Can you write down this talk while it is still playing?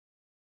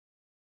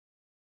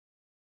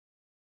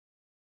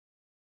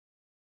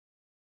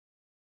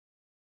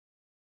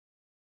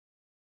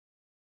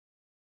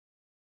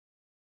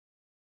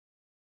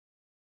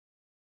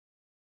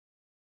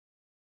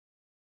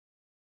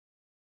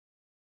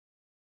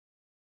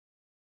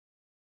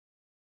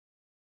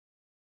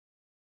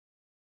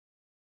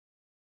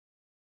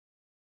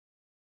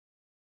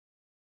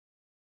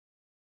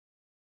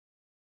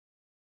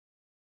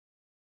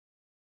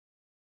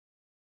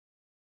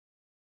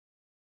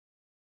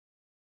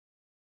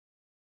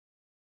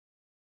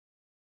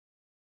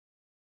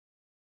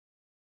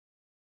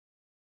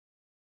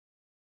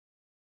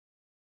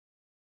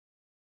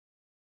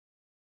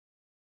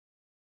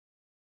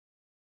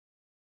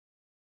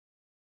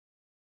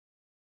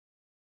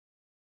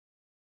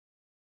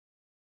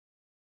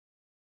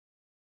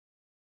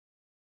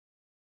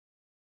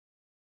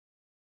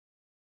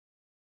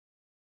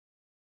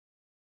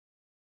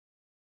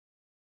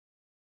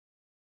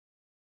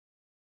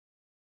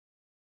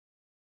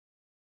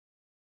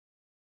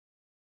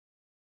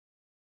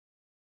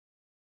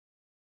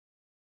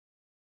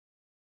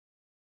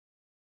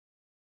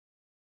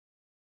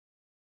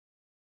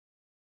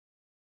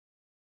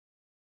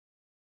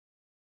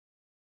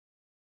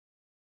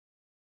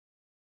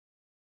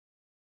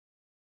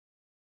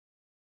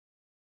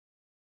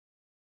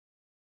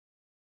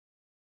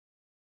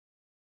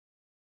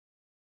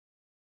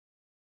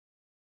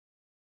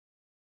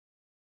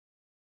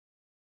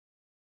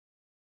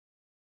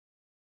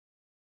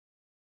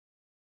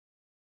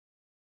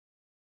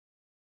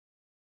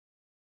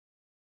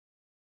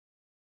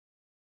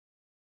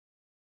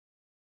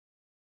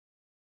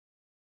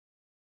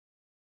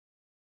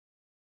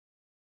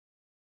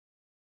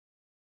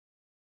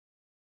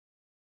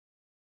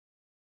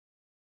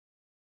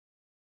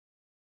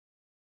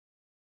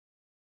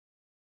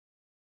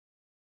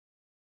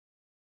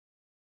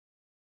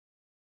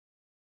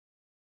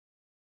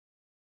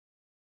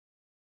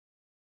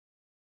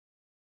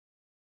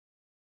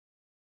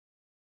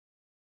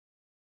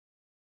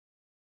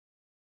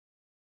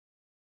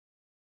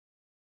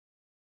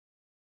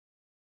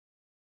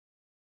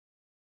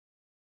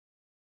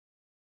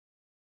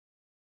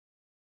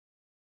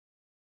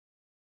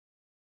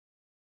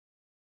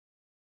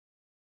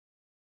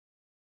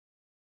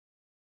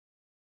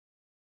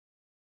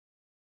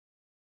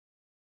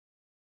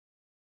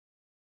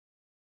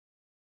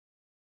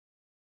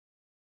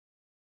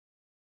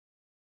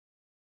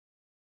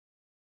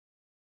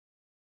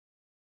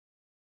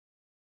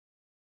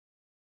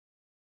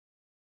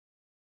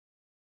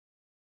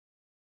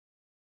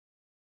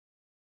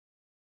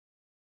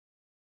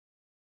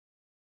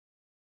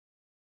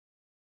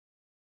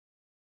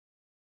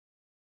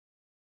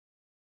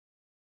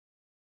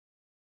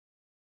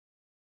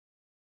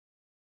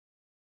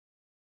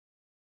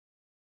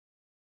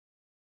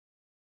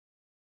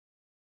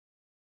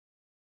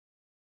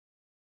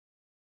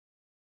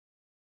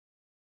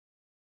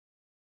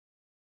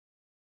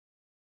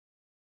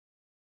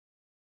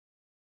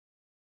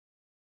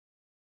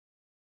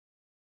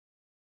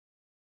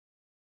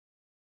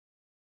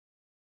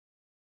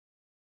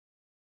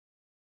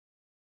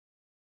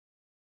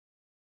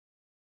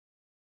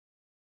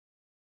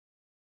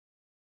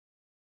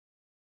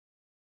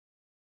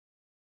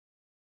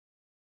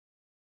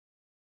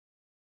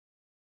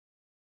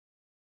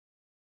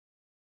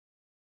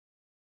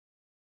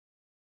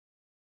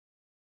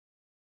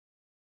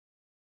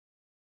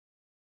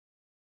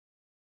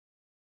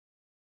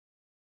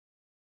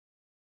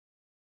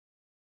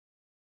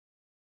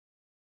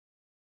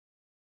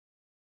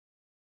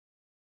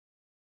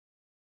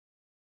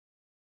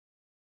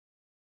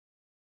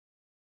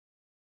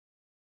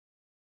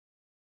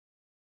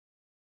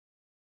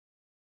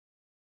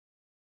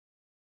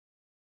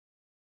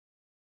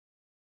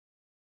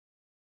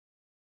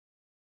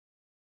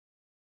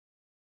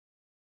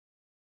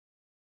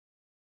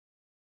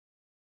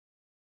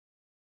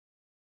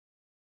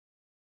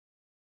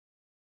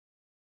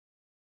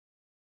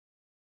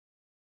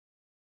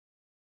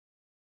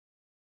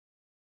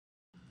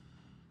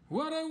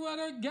What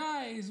up,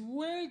 guys?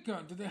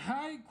 Welcome to the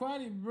High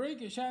Quality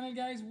Breaker channel,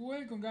 guys.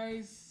 Welcome,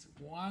 guys,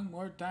 one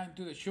more time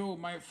to the show,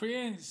 my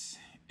friends.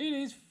 It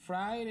is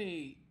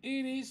Friday.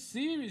 It is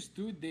Series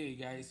 2 day,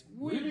 guys.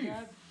 We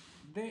got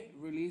the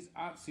release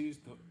of Series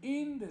 2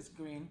 in the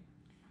screen.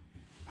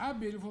 A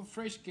beautiful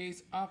fresh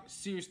case of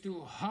Series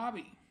 2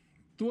 Hobby.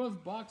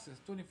 12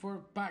 boxes, 24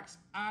 packs,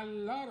 a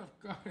lot of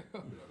cards.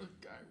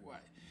 Why?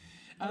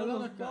 A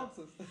lot of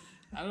boxes.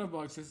 A lot of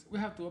boxes. We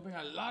have to open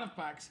a lot of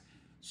packs.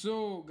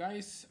 So,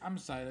 guys, I'm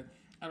excited.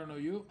 I don't know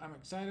you. I'm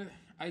excited.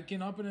 I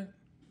can open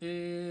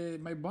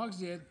it, my box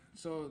yet.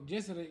 So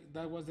yesterday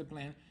that was the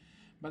plan,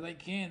 but I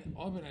can't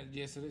open it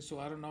yesterday. So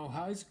I don't know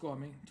how it's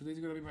coming. Today's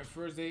gonna be my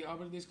first day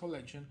opening this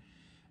collection.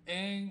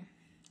 And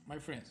my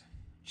friends,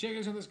 check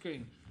it on the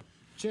screen.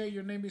 Check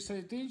your name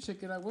beside the thing.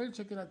 Check it out well.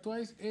 Check it out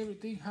twice.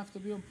 Everything have to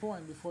be on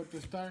point before to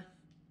start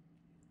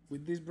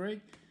with this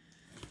break.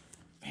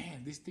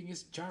 Man, this thing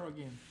is char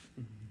again.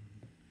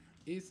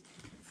 It's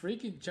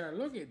freaking char.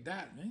 Look at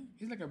that, man.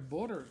 It's like a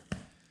butter.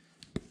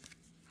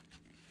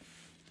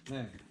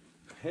 Man,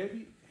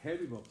 heavy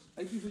box.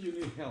 I think that you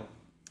need help.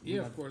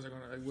 Yeah, of course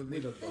I will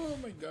need it. Oh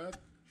my god.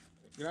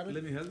 Grab it.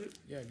 Let me help you.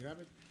 Yeah,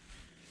 grab it.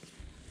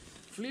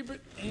 Flip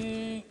it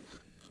and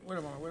wait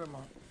a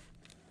moment.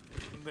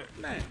 There.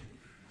 Man.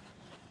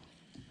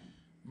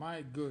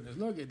 My goodness,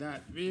 look at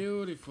that.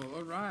 Beautiful.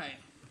 Alright.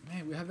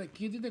 Man, we have the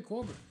kit in the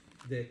cover.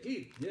 The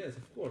kit, yes,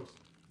 of course.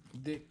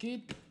 The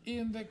kit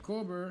in the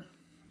cover.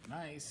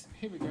 Nice.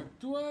 Here we go.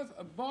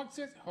 12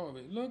 boxes.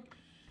 Hobby. Look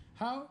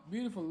how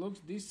beautiful looks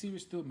this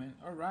Series 2, man.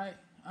 Alright.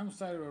 I'm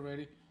excited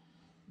already.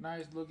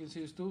 Nice looking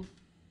Series 2.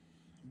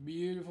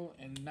 Beautiful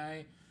and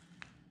nice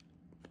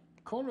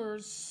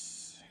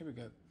colors. Here we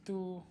go.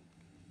 2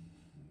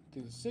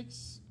 to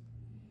 6.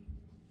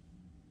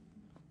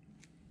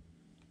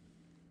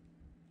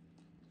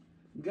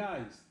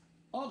 Guys,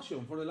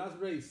 auction for the last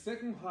race,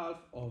 second half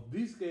of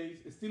this case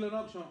is still an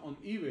auction on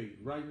eBay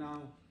right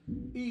now,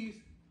 is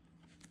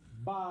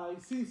by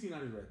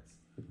Cincinnati Reds.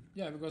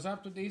 Yeah, because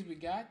after this we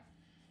got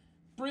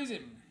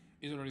Prism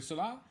is already sold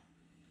out.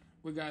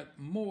 We got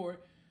more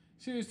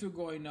Series 2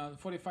 going on,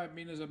 45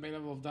 minutes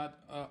available of that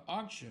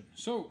auction.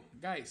 So,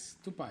 guys,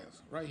 two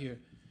piles right here.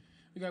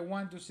 We got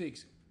 1 to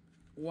 6,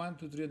 1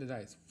 to 3 on the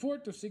dice, 4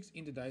 to 6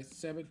 in the dice,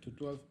 7 to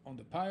 12 on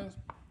the piles.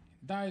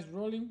 Dice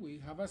rolling,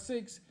 we have a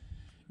 6.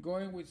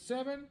 Going with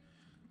 7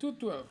 to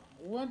 12.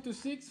 1 to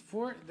 6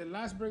 for the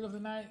last break of the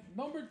night.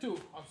 Number 2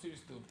 of Series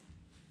 2.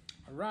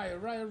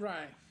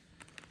 Alright.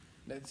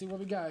 Let's see what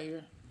we got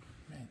here.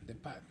 Man, the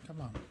pad.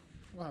 Come on.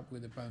 What happened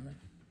with the pad, man?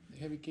 The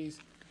heavy case.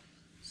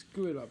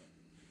 Screw it up.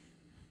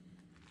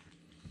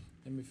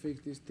 Let me fix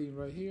this thing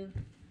right here.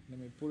 Let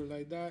me pull it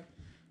like that.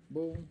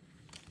 Boom.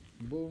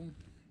 Boom.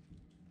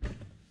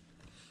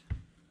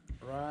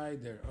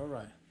 Right there.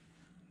 Alright.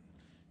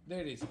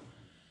 There it is.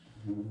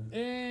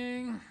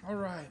 And all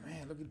right,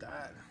 man, look at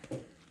that.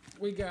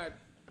 We got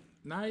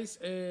nice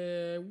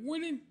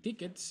winning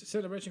tickets,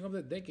 celebration of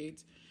the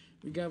decades.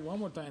 We got one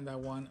more time that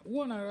one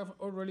out of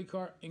already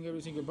card in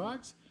every single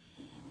box,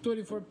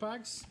 24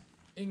 packs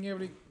in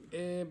every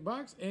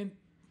box, and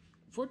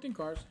 14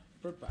 cards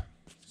per pack.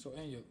 So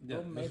Angel,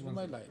 don't mess with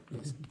my life,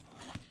 please.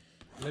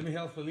 Let me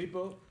help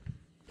Filippo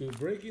to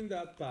break in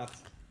that pack.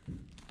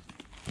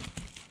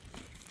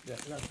 Yeah,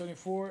 we got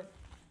 24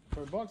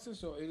 per boxes,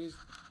 so it is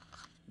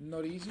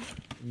not easy.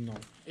 No.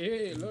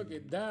 Hey, look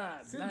at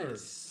that. Silver.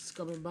 Nice.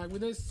 Coming back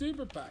with a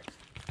silver pack.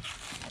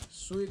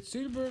 Sweet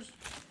silvers.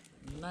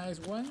 Nice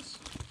ones.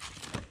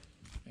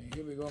 And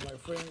here we go, my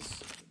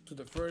friends, to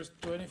the first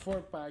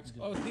 24 packs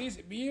of this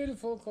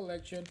beautiful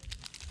collection.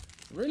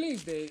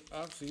 Release day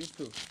of Series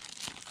 2.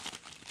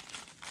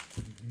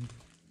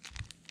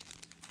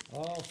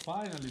 Oh,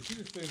 finally.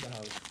 Please stay in the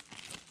house.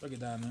 Look at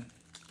that, man.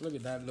 Look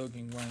at that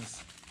looking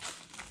ones.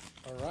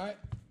 All right.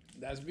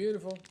 That's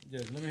beautiful.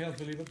 Yes, let me help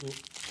Filippo to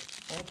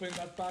open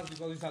that pack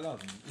because it's a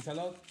lot. It's a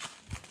lot.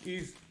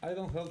 I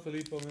don't help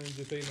Filippo when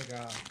you take like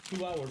a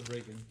 2 hours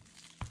breaking.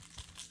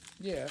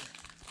 Yeah,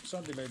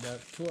 something like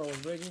that. 2 hours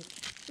breaking.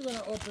 We're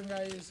gonna open,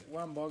 guys,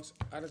 one box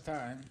at a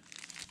time.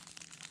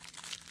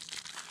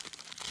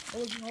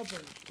 Or we can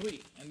open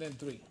 3 and then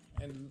 3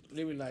 and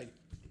leave it like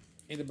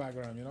in the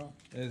background, you know?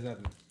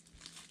 Exactly.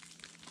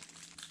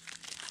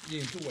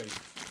 Yeah, in 2 ways.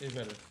 It's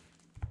better.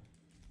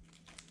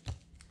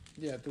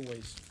 Yeah, 2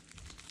 ways.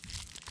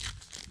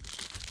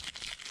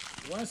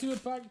 One silver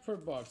pack per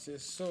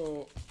boxes.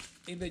 So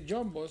in the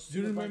jumbos, do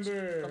you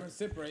remember come and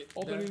separate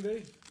opening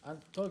day? I'm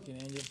talking,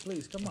 Angel.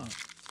 Please come on.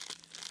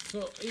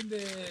 So in the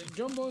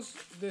jumbos,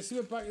 the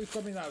silver pack is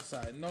coming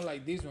outside, not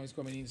like this one is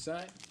coming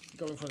inside,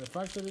 coming from the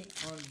factory.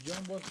 On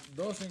jumbos,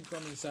 doesn't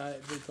come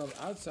inside; they come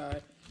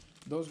outside.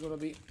 Those gonna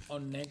be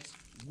on next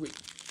week.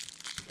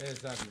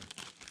 Exactly.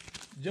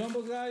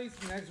 Jumbo guys,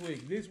 next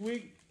week. This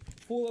week,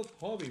 full of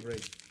hobby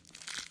break.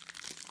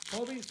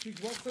 Hobby 6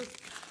 boxes.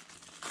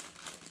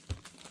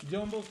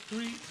 Jumbo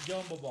 3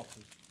 jumbo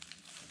boxes.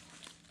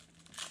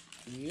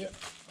 Yep.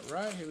 All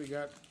right, here we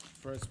got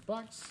first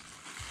box.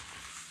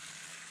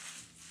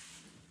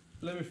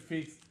 Let me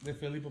fix the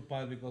Filippo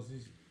pile because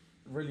it's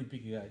really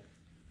picky guy.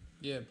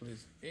 Yeah,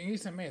 please.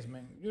 It's a mess,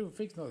 man. You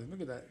fix nothing.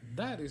 Look at that.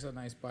 That is a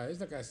nice pie. It's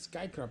like a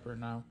skyscraper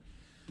now.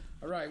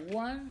 All right,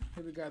 one.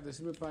 Here we got the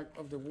silver pack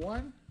of the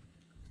one.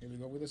 Here we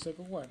go with the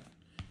second one.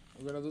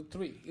 We're gonna do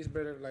three. It's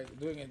better like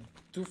doing it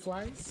 2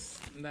 flights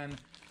than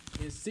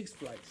in 6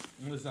 flights.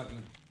 Exactly.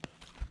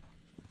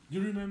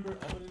 You remember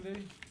opening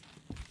day?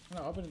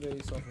 No, opening day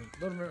is often.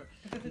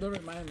 Don't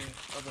remind me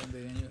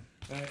opening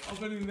day.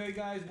 Opening day,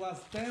 guys, was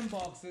 10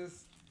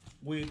 boxes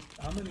with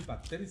how many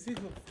packs?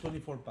 36 or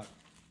 24 packs?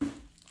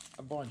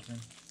 A bunch, man.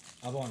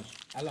 A bunch.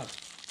 A lot.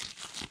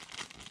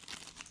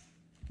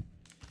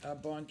 A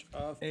bunch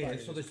of Hey, I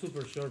packages. saw the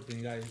super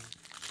sharpening, guys.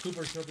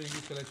 Super sharpening in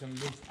this collection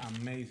looks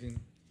amazing.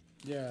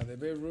 Yeah, the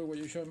big rule what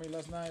you showed me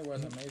last night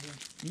was amazing.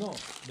 No,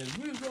 the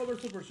real rubber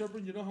super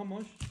sharpening, you know how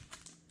much?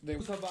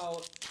 It's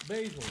about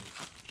baseball.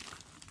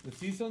 The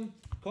season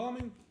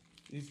coming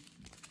is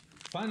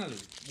finally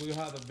we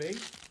have a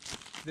base.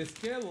 The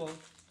schedule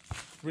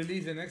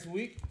release the next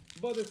week,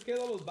 but the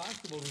schedule of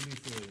basketball release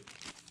today.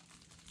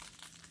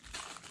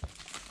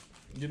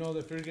 You know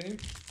the first game?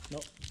 No.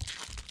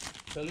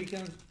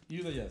 Pelicans,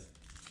 Utah Jazz.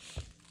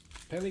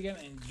 Pelican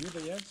and Utah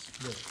Jazz.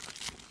 Yes.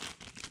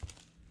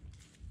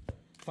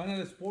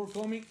 Final sport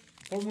coming.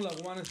 Formula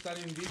One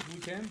starting this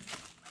weekend.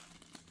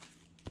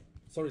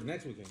 Sorry,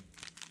 next weekend.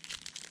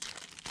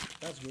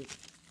 That's good.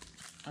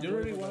 I'm You waiting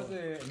already for watched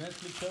that. the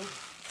Netflix show?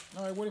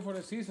 No, I'm waiting for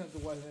the season to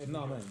watch it.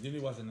 No, man, you need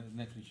to watch the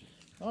Netflix show.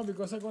 No,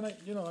 because I'm gonna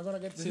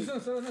get The sick.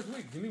 season starts next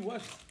week. You need to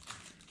watch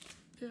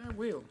Yeah, I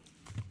will.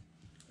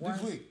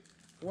 this week.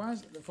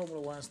 Once the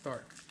Formula One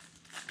start.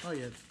 Not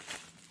yet.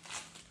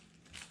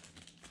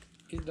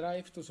 It's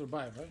Drive to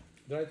Survive, right?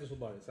 Drive to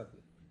Survive, exactly.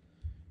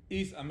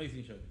 It's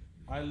amazing show.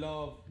 I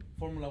love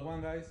Formula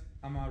One, guys.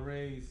 I'm a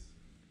race.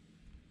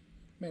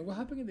 Man, what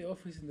happened in the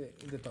office in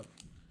the top?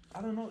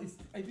 I don't know.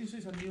 I think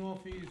it's a new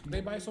office. They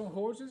buy some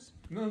horses?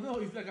 No.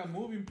 It's like a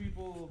moving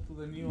people to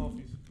the new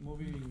office.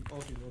 Moving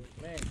office.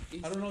 Man,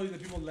 I don't know if the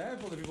people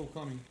left or the people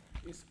coming.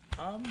 it's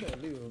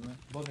unbelievable, man.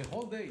 But the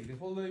whole day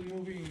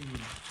moving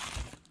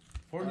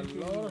furniture,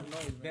 lot of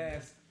noise, man.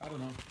 desk. I don't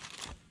know.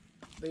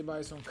 They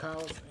buy some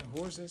cows and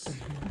horses.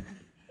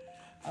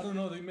 I don't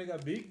know. They make a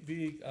big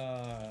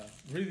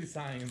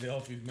redesign in the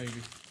office,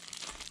 maybe.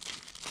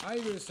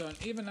 Iverson,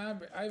 even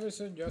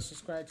Iverson just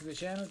subscribed to the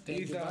channel.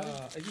 Thank you, buddy.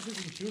 It's just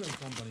an insurance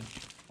company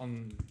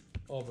on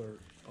over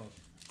us.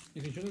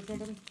 Is insurance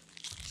company?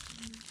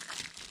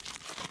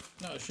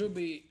 No, it should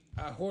be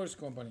a horse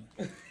company.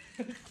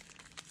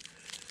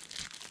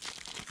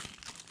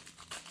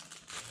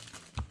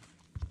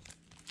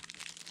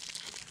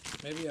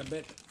 Maybe a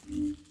bet.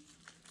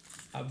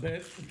 A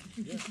bet.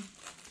 Yeah.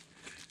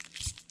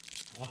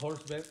 A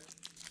horse bet.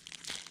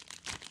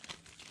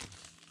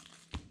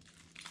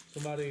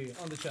 Somebody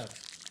on the chat.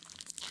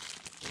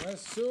 Well,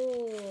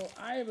 so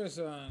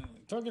Iverson,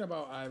 talking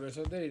about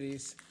Iverson, there it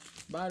is.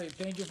 Buddy,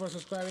 thank you for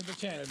subscribing to the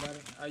channel, buddy.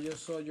 I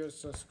just saw your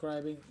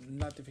subscribing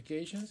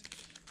notifications.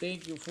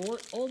 Thank you for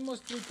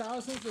almost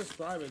 3,000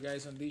 subscribers,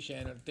 guys, on this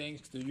channel.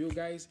 Thanks to you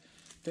guys.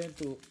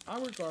 Thanks to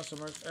our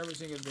customers every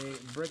single day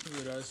breaking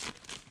with us,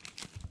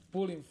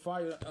 pulling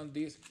fire on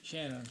this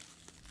channel.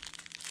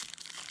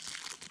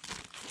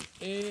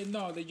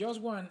 No,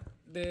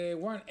 the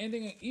one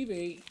ending in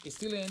eBay is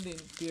still ending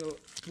till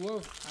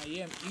 12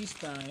 a.m. East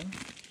time.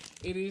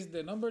 It is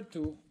the number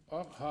 2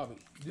 of Hobby.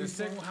 The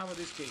second half of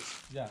this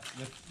case. Yeah,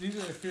 these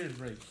are the first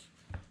break.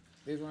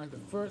 This one is the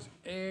first,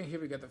 and here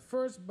we got the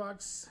first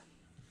box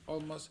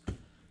almost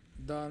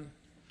done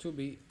to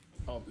be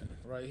open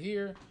right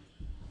here.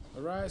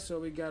 All right, so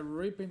we got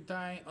ripping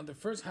time on the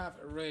first half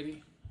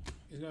ready.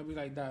 It's gonna be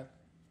like that.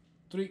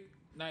 3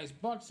 nice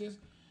boxes.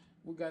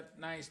 We got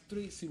nice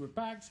 3 silver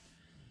packs,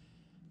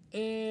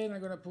 and I'm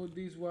gonna put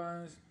these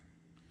ones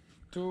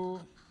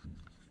to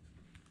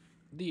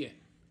the end.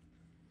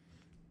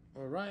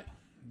 All right,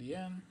 the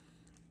end,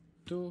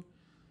 2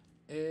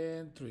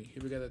 and 3.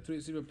 Here we got the 3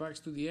 silver packs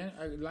to the end.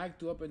 I like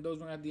to open those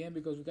one at the end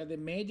because we got the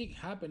magic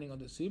happening on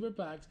the silver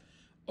packs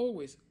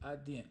always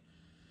at the end.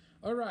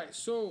 All right,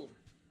 so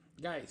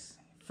guys,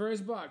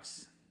 first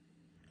box.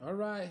 All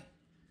right.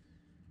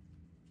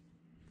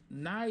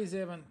 Nice,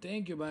 Evan.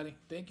 Thank you, buddy.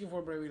 Thank you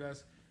for being with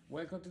us.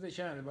 Welcome to the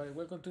channel, buddy.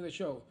 Welcome to the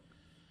show.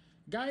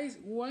 Guys,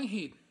 1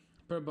 hit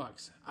per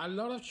box. A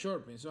lot of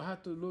sharpening. So I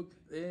have to look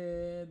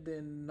at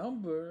the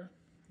number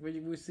where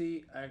we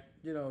see a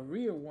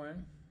real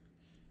one.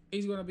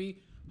 It's gonna be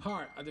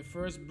hard at the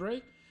first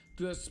break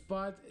to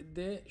spot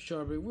the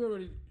sharpening. We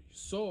already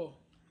saw.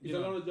 It's a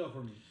lot of job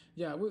for me.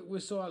 Yeah, we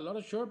saw a lot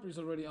of sharpenings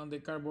already on the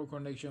cardboard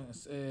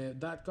connections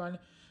that kind.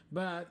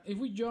 But if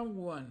we jump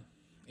one,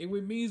 if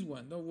we miss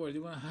one, don't worry,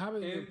 you're gonna have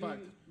it in the pack.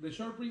 The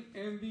sharpening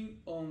ending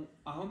on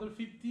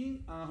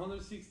 115 and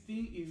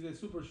 116 is the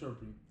super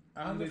sharpening.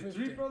 And the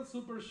 115. triple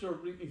super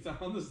sharpening is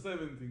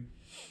 117.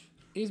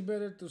 It's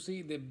better to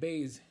see the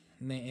base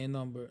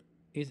number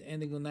is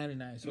ending on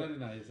 99. So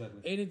 99,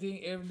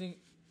 exactly. everything,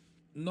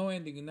 no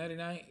ending in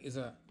 99 is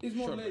a It's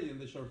more sharpen. late in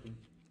the sharpening.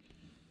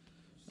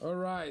 All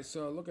right,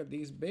 so look at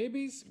these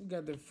babies. We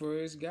got the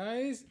first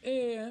guys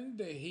and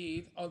the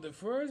hit of the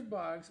first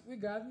box. We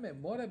got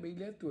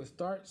memorabilia to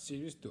start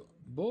Series 2.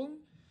 Boom.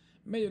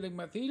 Major League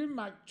material,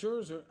 Max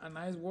Scherzer, a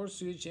nice World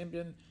Series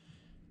champion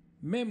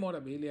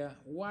memorabilia,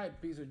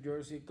 white piece of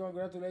jersey.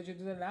 Congratulations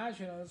to the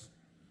Nationals.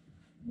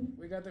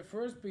 We got the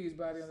first piece,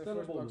 buddy, on the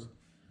first box.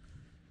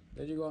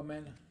 There you go,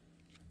 man.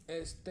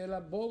 Stella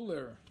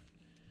Bowler.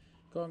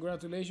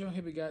 Congratulations.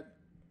 Here we got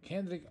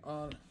Hendrick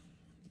on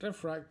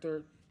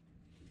refractor.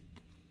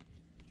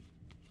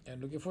 And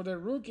looking for the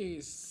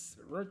rookies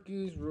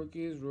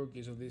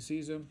of this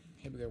season.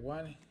 Here we got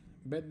one.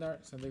 Bednar,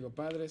 San Diego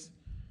Padres.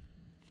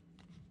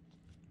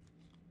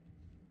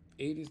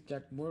 80s,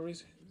 Jack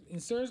Morris.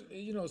 Inserts,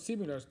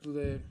 similar to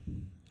the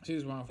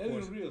Series 1, of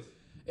course.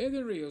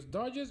 Eden Rios,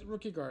 Dodgers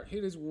rookie card.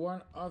 Here is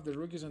one of the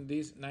rookies on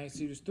this nice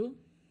Series 2.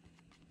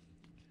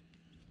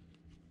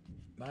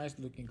 Nice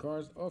looking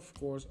cards, of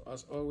course,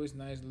 as always.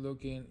 Nice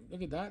looking.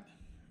 Look at that.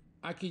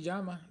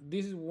 Akiyama.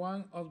 This is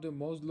one of the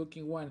most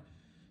looking one.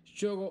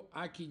 Shogo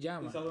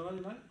Akiyama. Is that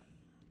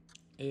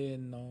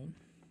 99? No.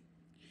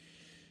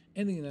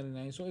 Ending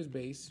 99, so it's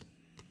base.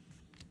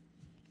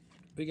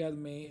 We got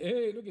me.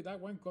 Hey, look at that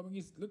one coming.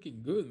 It's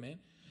looking good, man.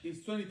 It's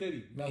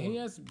 2030. Man, he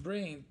has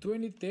brain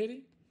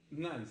 2030.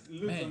 Nice.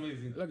 Looks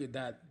amazing. Look at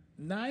that.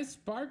 Nice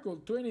sparkle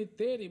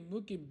 2030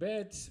 Mookie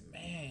Betts.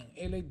 Man,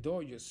 LA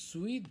Dodgers.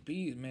 Sweet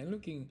piece, man.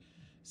 Looking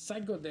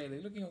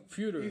psychedelic. Looking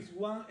future. It's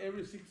one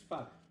every 6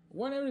 pack.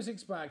 One every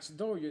 6 packs.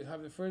 Dodgers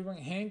have the first one.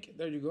 Hank,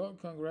 there you go.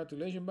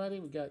 Congratulations, buddy.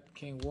 We got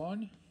King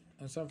One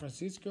in San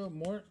Francisco.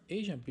 More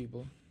Asian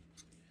people.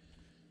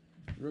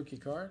 Rookie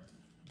card.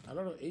 A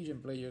lot of Asian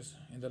players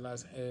in the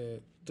last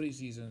 3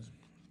 seasons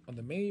on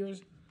the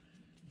majors.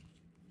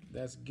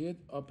 That's good.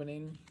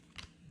 Opening.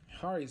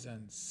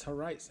 Horizons.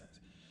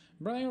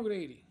 Brian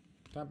O'Grady,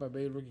 Tampa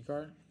Bay rookie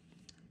card.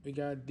 We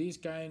got this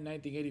guy in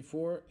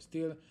 1984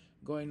 still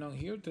going on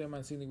here. Trey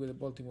Mancini with the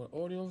Baltimore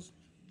Orioles.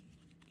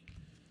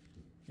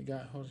 We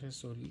got Jorge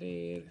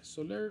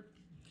Soler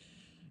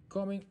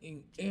coming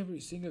in every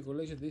single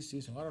collection this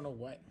season. I don't know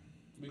why.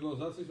 Because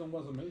that season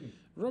was amazing.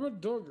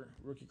 Robert Dogger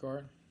rookie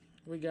card.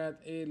 We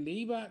got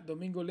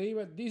Domingo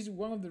Leiva. This is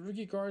one of the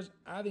rookie cards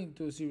adding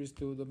to Series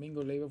 2.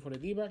 Domingo Leiva for the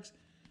D-backs.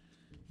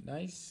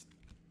 Nice.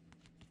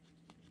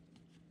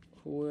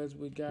 Who else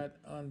we got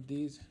on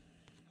these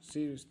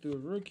Series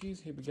 2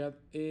 rookies? Here we got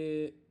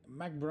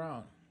Mac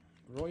Brown,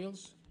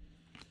 Royals.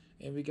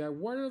 And we got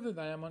Warrior of the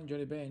Diamond,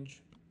 Johnny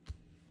Bench.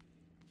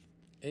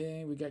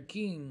 And we got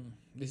King.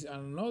 This is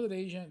another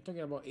Asian.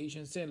 Talking about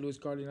Asian, St. Louis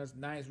Cardinals.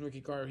 Nice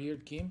rookie card here,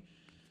 Kim.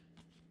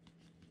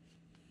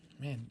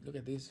 Man, look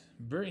at this.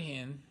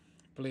 Berhan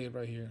player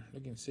right here.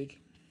 Looking sick.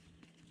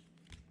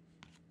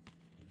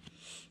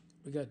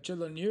 We got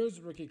Sheldon News,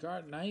 rookie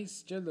card.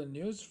 Nice. Sheldon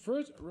News.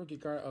 First rookie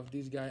card of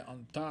this guy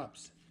on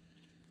tops.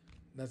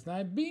 That's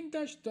nice.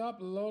 Vintage top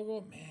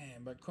logo.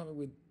 Man, but coming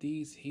with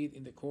this hit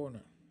in the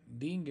corner.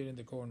 Dinger in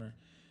the corner.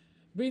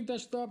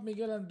 Vintage top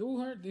Miguel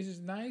Andujar. This is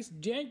nice.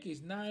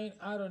 Yankees 9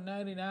 out of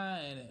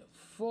 99.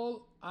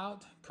 Full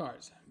out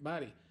cards.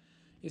 Buddy.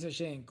 It's a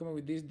shame. Coming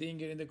with this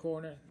dinger in the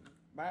corner.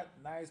 But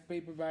nice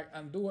paperback.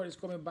 Andujar is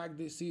coming back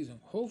this season.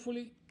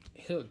 Hopefully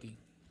healthy.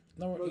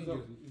 No more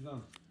injury. He's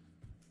done.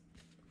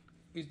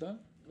 He's done?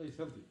 He's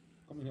healthy.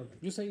 Coming healthy.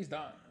 You say he's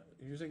done.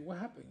 You say what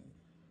happened?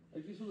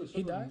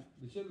 He died?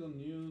 The Sheldon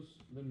News.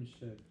 Let me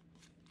check.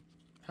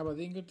 How about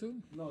Dinger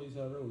too? No, it's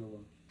a regular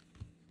one.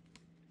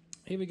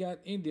 Here we got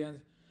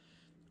Indians.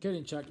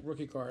 Chuck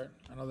rookie card.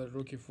 Another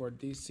rookie for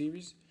this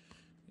series.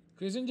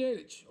 Christian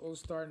Yelich,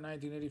 All-Star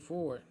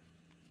 1984.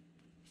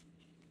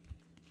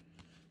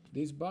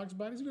 This box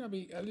bag is going to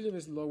be a little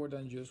bit slower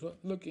than usual.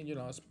 Looking,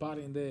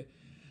 spotting the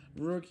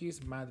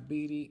rookies. Matt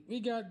Beatty.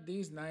 We got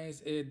this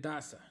nice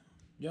Daza.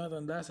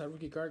 Jonathan Daza,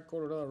 rookie card,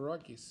 Colorado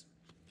Rockies.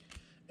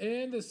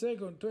 And the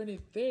second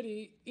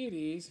 2030, it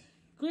is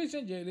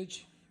Christian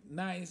Yelich.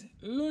 Nice.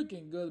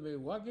 Looking good.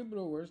 Milwaukee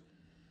Brewers.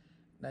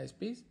 Nice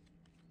piece.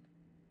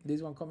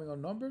 This one coming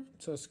on number.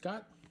 So,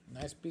 Scott,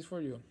 nice piece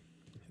for you.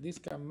 This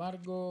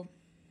Camargo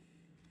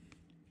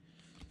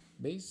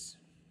base.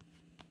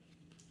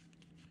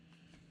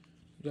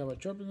 You have a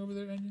chopping over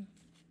there, Angel?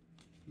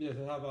 Yes,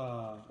 I have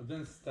a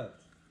advanced stat.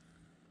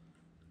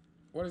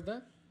 What is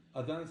that?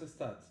 Advanced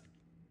stats.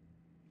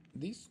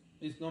 This?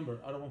 It's number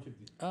out of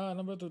 150.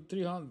 Number to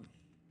 300.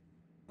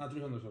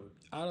 300, sorry.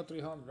 Out of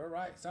 300. All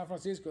right. San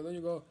Francisco. There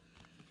you go.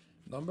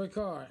 Number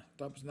card.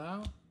 Tops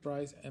now.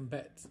 Price and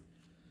bets.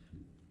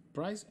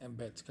 Price and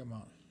bets. Come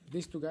on.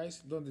 These two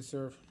guys don't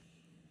deserve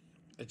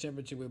a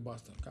championship with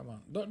Boston. Come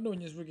on. Don't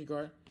Nunez rookie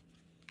card.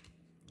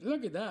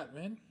 Look at that,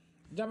 man.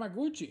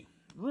 Yamaguchi.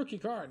 Rookie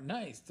card.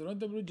 Nice.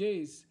 Toronto Blue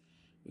Jays.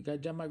 We got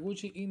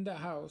Yamaguchi in the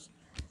house.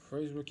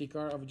 First rookie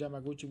card of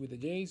Yamaguchi with the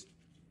Jays.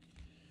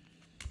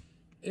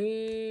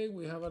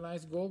 We have a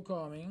nice gold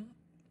coming.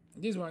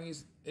 This one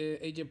is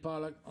AJ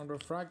Pollock on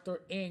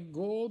refractor and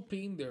gold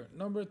Pinder.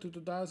 Number to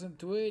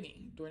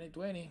 2020.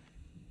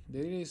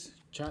 There it is.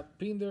 Chad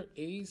Pinder.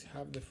 Ace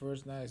have the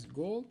first nice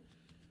gold.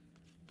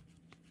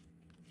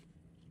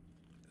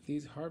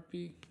 This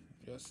Harpy.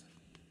 Just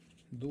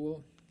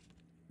Dual.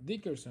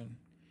 Dickerson,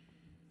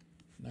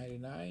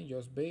 99,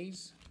 just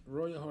base.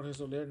 Royal Jorge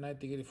Soler,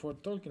 1984.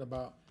 Talking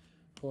about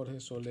Jorge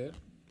Soler.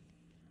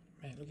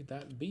 Man, look at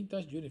that.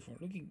 Vintage uniform.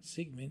 Looking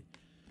sick, man.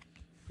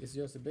 It's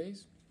just a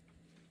base.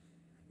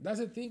 That's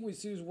the thing with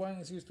Series 1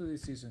 and Series 2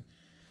 this season.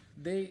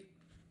 They,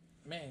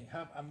 man,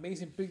 have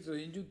amazing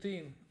pictures. And you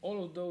think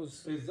all of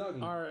those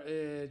are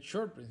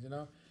short prints, you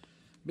know.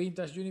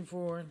 Vintage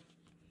uniform.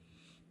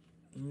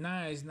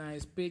 Nice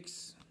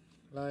pics.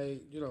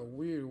 Like, you know,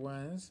 weird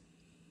ones.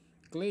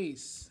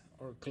 Clays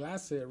or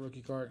Class A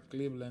rookie card,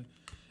 Cleveland.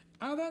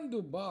 Adam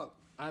Duvall,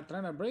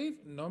 Atlanta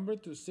Brave, number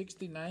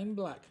 269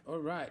 black. All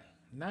right,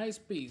 nice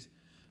piece.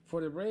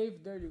 For the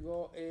Brave, there you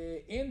go.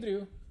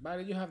 Andrew,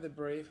 buddy, you have the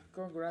Brave.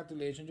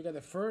 Congratulations. You got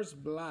the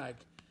first black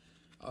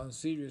on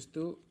Series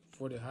 2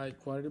 for the high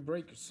quality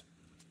breakers.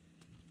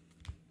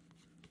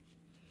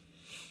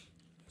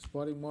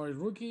 Spotting more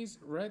rookies.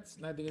 Reds,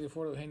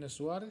 1984 Eugenio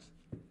Suarez.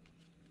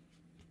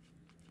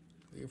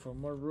 Looking for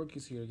more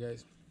rookies here,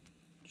 guys.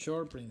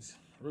 Short prints.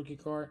 Rookie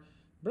card.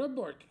 Brett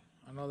Bork,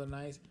 another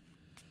nice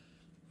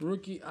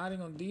rookie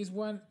adding on this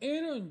one.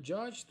 Aaron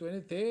Judge,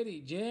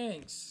 2030.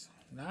 Jenks.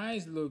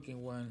 Nice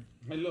looking one.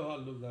 I love how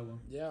it looks, that one.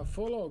 Yeah,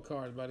 follow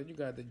card, buddy. You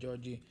got the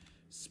Georgie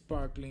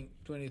Sparkling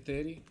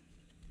 2030.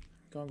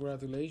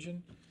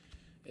 Congratulations.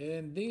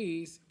 And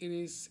this, it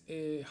is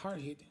a hard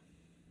hit.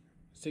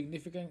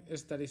 Significant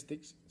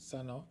statistics,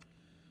 Sano.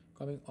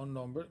 Coming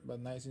unnumbered,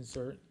 but nice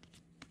insert.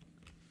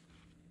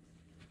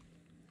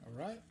 All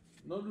right.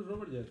 Not Luis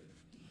Robert yet.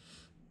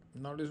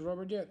 Not Luis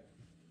Robert yet.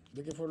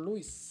 Looking for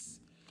Luis.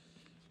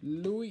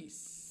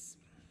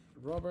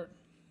 Robert.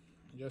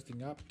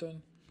 Justin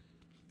Upton.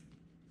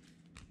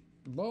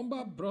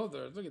 Bomba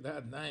Brothers. Look at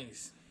that.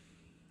 Nice.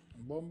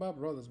 Bomba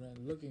Brothers, man.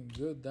 Looking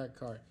good, that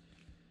card.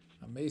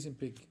 Amazing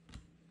pick.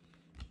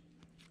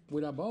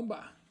 With a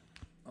bomba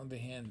on the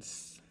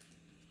hands.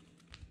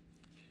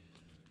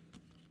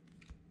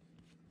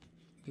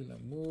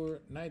 Dylan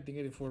Moore,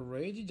 1984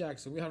 Reggie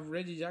Jackson. We have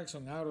Reggie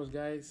Jackson autos,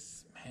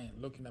 guys. Man,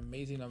 looking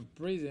amazing on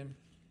Prism.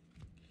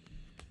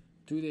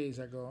 2 days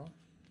ago.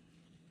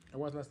 It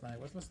was last night. Yeah,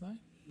 it was last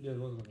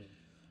night.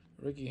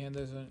 Ricky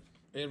Henderson.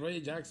 Reggie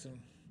Jackson.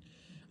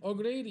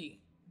 O'Grady.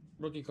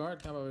 Rookie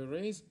card, Tampa Bay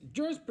Rays.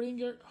 George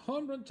Springer,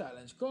 home run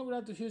challenge.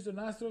 Congrats to Houston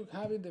Astros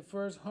having the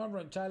first home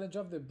run challenge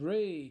of the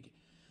break.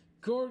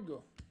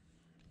 Corgo.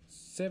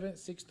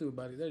 762,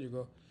 buddy. There you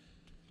go.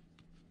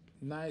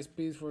 Nice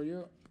piece for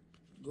you.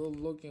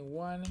 Good looking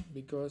one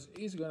because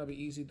it's gonna be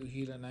easy to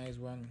hit a nice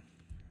one.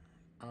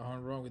 A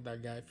home run with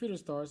that guy. Feeder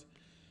stars.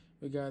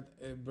 We got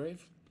a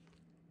Brave.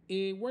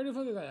 Where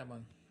for the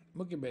diamond?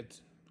 Mookie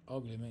Betts.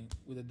 Ugly, man.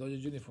 With the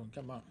Dodgers uniform.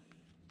 Come on.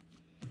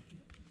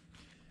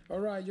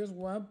 Alright, just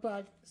one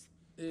pack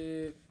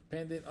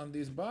pending on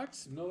this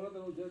box. No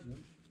lateral yet,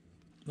 man.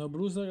 No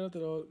Bruce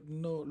lateral.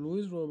 No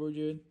Luis Robert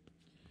yet.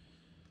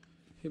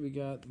 Here we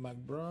got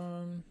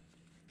McBrown.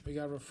 We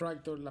got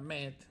Refractor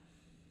Lament.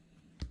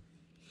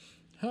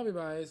 Heavy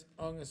buys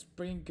on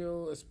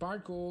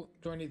Sparkle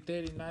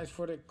 2030. Nice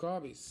for the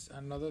Cubbies.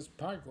 Another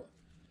Sparkle.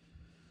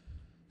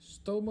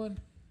 Stoneman,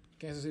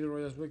 Kansas City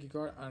Royals rookie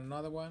card.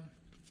 Another one.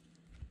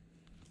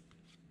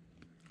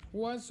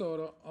 Juan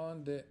Soto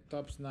on the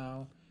tops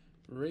now.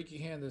 Ricky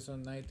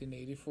Henderson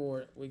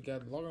 1984. We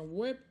got Logan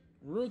Webb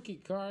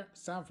rookie card.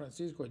 San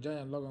Francisco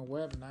Giant Logan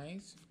Webb.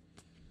 Nice.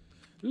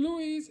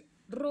 Luis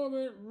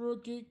Robert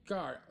rookie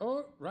card.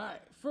 All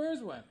right.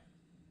 First one.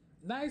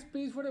 Nice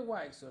piece for the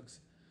White Sox.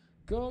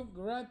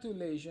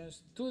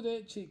 Congratulations to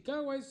the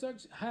Chicago White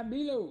Sox.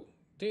 Hamilo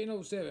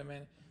 1007,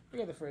 man. We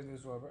got the first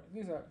Luis Robert.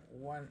 These are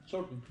one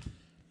Shopping.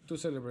 to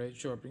celebrate.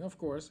 Shopping, of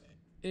course.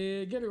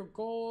 Get a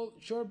call.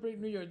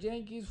 Shopping, New York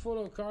Yankees.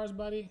 Follow cars,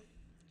 buddy.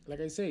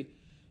 Like I say,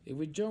 if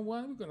we jump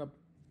one, we're gonna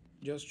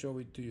just show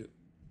it to you.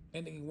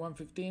 Ending in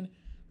 115.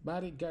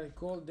 Buddy, got a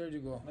call. There you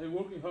go. I'm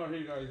working hard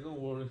here, guys. Don't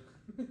worry.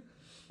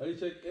 I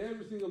check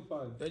every single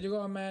pile. There you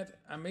go, Matt.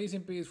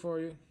 Amazing piece for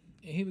you.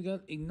 And here we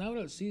got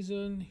inaugural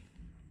season.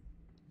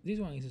 This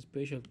one is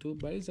special too,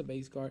 but it's a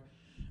base card.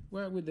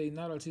 Well, with the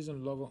inaugural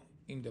season logo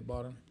in the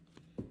bottom.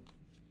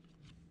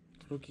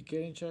 Rookie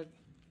Kerenchak.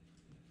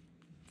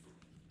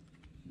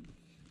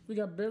 We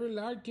got Barry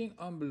Larkin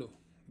on blue.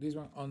 This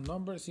one on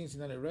number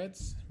Cincinnati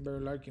Reds. Barry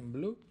Larkin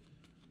blue.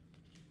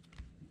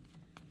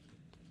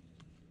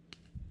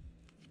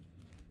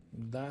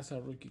 That's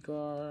a rookie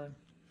card.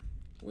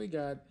 We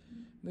got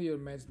New York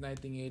Mets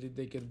 1980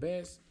 Decade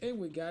Best. And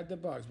we got the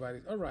box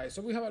buddies. Alright,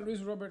 so we have a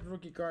Luis Robert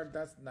rookie card.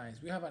 That's nice.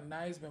 We have a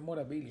nice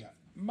memorabilia.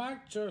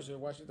 Max Scherzer,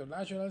 Washington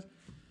Nationals.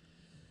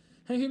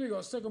 And here we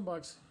go. Second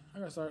box.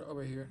 I'm going to start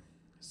over here.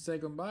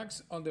 Second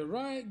box. On the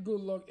right.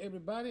 Good luck,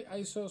 everybody.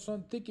 I saw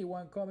some thicky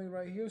one coming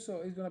right here.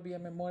 So it's going to be a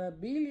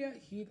memorabilia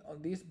hit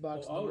on this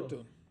box number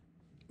 2.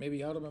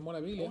 Maybe out of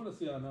memorabilia. I want to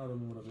see an out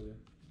of memorabilia.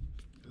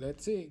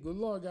 Let's see. Good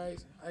luck,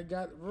 guys. I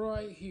got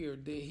right here.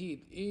 The hit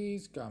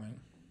is coming.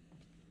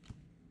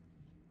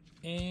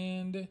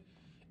 And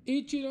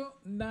Ichiro,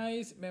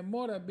 nice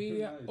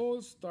memorabilia, nice.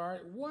 All-Star,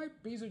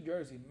 white piece of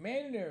jersey.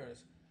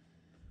 Mariners.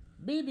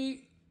 BB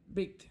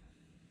Big.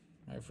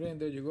 My friend,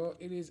 there you go.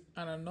 It is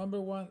on a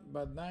number one,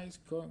 but nice.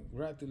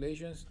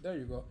 Congratulations. There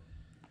you go.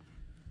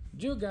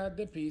 You got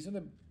the piece on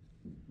the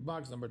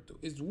box number 2.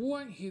 It's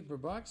 1 hit per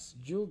box.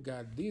 You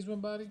got this one,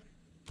 buddy.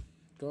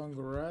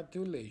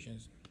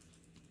 Congratulations.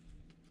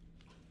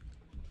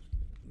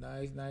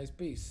 Nice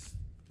piece.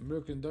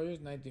 Brooklyn Dodgers,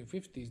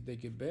 1950s. They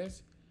get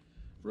best.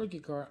 Rookie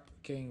card,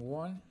 King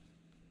 1.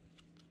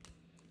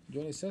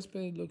 Johnny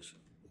Cespedes looks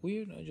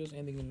weird. Just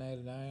ending in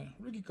 99.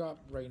 Rookie card,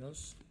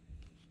 Reynolds.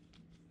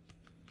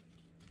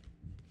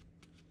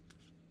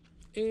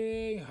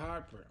 A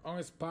Harper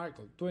on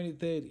Sparkle,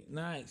 2030.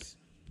 Nice.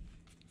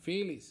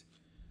 Phillies.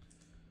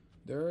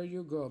 There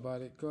you go,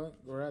 buddy.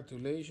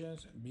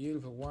 Congratulations.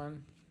 Beautiful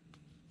one.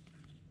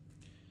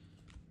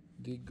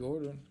 Dick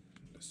Gordon,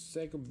 the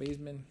second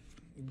baseman.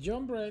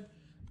 John Brett,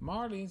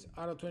 Marlins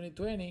out of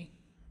 2020.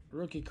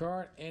 Rookie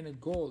card and a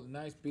gold.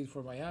 Nice piece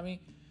for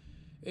Miami.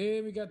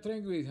 And we got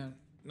Trent Grisham,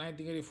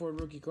 1984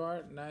 rookie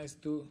card. Nice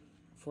too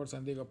for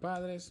San Diego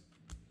Padres.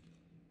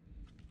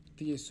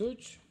 T.J.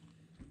 Such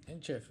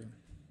and Sheffield.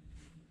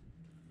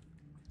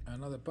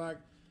 Another pack.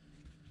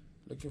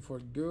 Looking for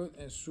good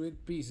and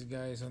sweet pieces,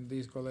 guys, on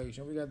this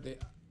collection. We got the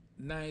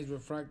nice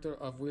refractor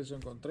of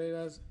Wilson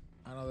Contreras.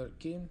 Another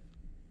Kim.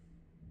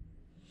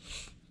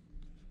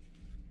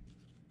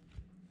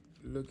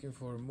 Looking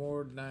for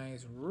more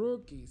nice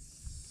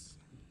rookies.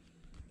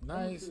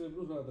 Nice.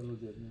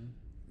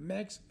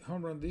 Max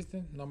home run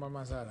distance, Nomar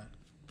Mazara.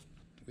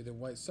 With the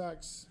White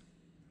Sox.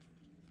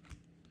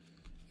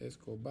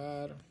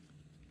 Escobar.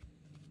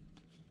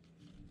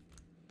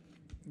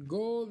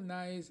 Gold,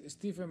 nice.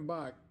 Stephen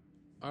Bach,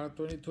 out of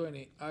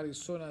 2020.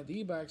 Arizona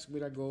D-backs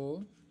with a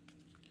goal.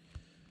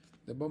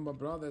 The Bomba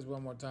Brothers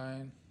one more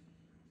time.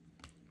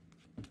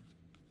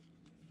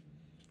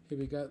 Here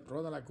we got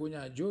Ronald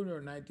Acuna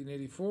Jr.,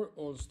 1984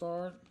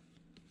 All-Star.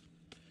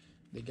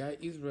 The guy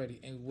is ready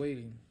and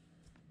waiting.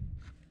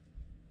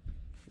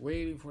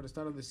 Waiting for the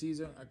start of the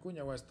season.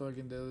 Acuna was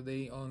talking the other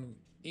day on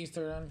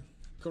Instagram.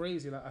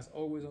 Crazy, like, as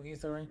always on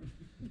Instagram.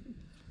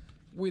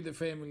 With the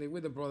family,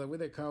 with the brother,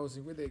 with the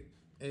cousin, with the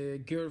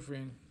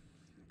girlfriend,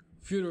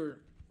 future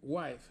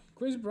wife.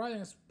 Chris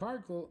Bryant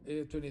Sparkle,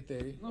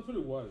 2030. Not future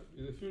wife,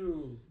 it's a future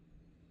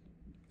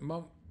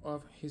mom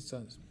of his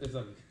sons.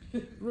 Exactly.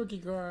 Rookie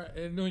card,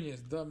 Nunez,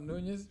 Dom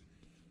Nunez,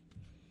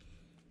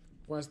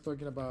 was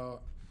talking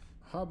about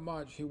how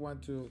much he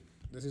want to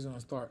the season to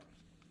start.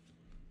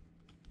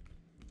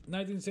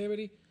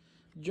 1970,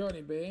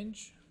 Johnny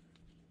Bench,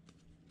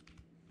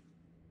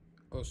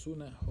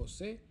 Osuna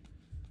Jose.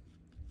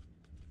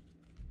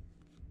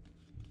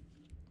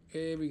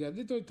 We got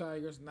Detroit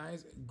Tigers,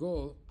 nice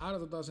goal out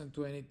of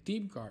 2020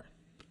 team card.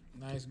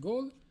 Nice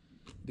goal.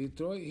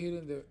 Detroit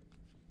hitting the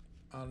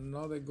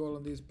another goal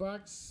on this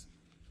box.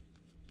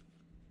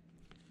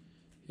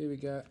 Here we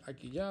got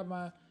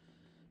Akiyama,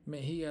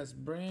 Mejias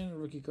Brand,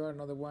 rookie card,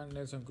 another one,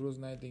 Nelson Cruz,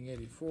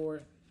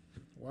 1984.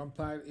 One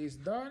pile is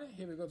done.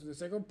 Here we go to the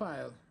second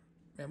pile.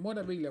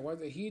 Memorabilia was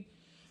the hit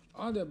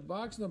on the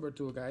box number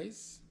 2,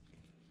 guys.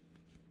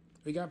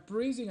 We got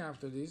Praising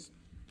after this.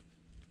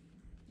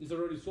 It's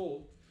already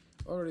sold.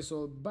 Already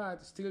sold,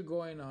 but still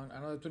going on.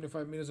 Another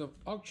 25 minutes of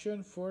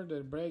auction for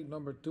the break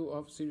number 2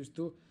 of Series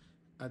 2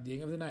 at the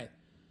end of the night.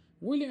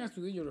 William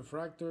Astudillo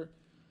Refractor.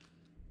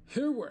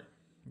 Hayward.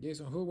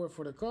 Jason Hayward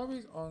for the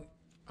Cubbies on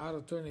out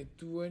of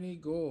 2020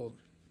 gold.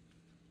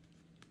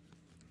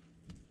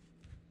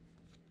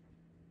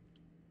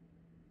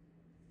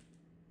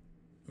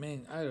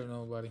 Man, I don't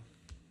know, buddy.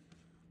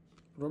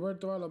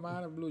 Roberto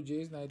Alomar, Blue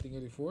Jays,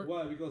 1984.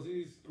 Why? Because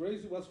he's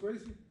crazy. What's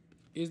crazy?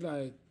 It's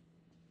like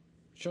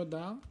shut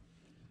down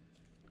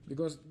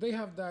because they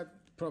have that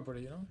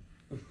property, you know.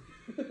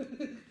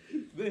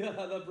 They have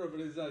that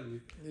property, exactly.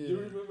 Yeah. You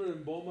remember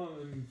in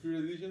Bowman in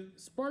First Edition?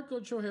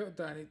 Sparkle Shohei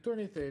Ohtani,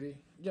 2030.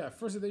 Yeah,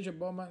 first edition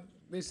Bowman.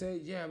 They say,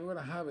 yeah, we're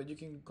gonna have it. You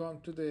can come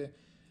to the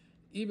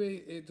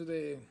eBay, to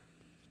the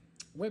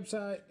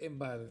website and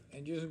buy it.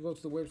 And you just go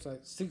to the website,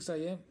 6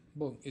 a.m.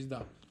 Boom, it's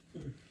done.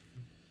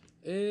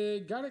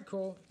 Got it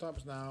call,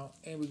 tops now.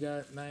 And we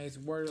got nice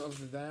Warrior of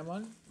the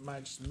Diamond,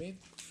 Mike Smith,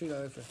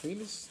 Philadelphia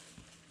Phillies.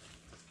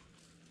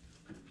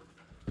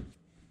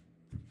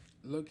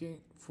 Looking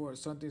for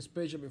something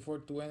special before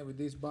to end with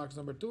this box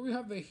number 2. We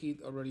have the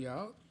Heat already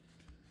out.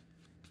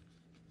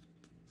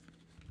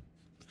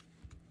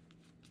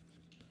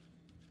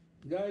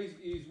 Guys,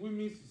 if we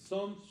miss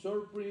some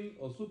short print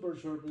or super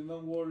short print,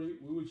 don't worry.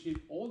 We will ship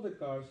all the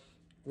cards.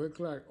 Will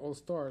Clark, All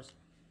Stars.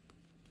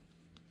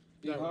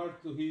 It's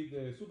hard to hit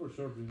the super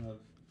short print.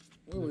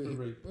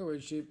 We will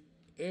ship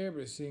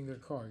every single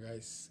card,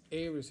 guys.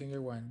 Every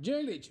single one.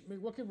 Yelich,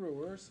 Milwaukee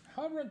Brewers,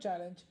 Home Run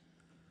Challenge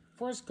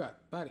for Scott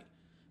Patty.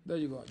 There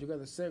you go. You got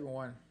the second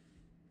one.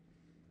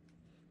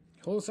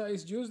 Whole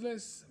size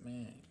useless.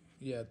 Man,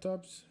 yeah,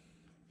 tops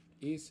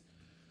is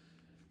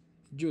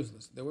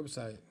useless. The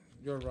website.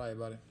 You're right,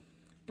 buddy.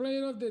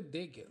 Player of the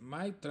decade,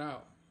 Mike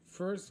Trout.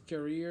 First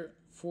career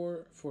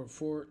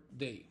 4-for-4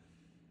 day.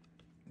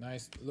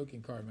 Nice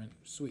looking card, man.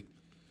 Sweet.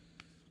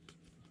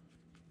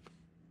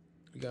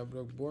 We got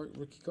Brock Borg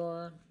rookie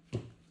card.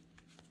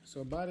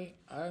 So, buddy,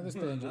 I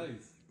understand you.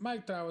 Nice.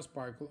 Mike Tower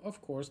Sparkle,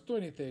 of course,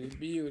 2030,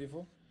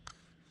 beautiful.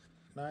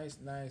 Nice,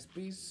 nice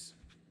piece.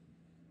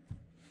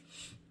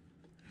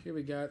 Here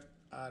we got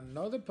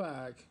another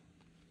pack.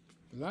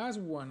 Last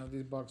one of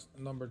this box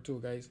number 2,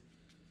 guys.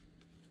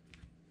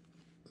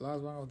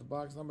 Last one of the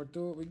box number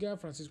 2. We got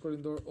Francisco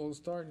Lindor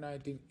All-Star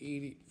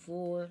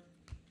 1984.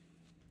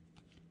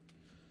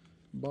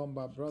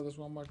 Bomba Brothers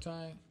one more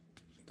time.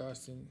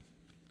 Dustin.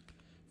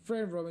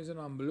 Fred Robinson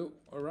on blue.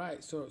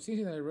 Alright, so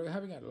Cincinnati we're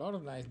having a lot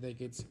of nice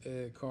decades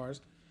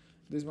cards.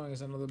 This one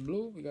is another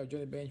blue. We got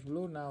Johnny Bench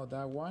blue. Now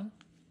that one.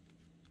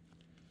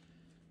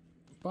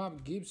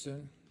 Bob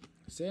Gibson.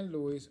 St.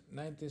 Louis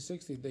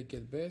 1960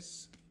 decade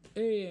best.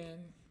 And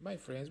my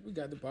friends, we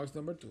got the box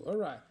number 2.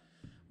 Alright.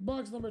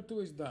 Box number 2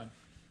 is done.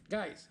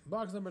 Guys,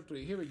 box number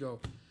 3. Here we go.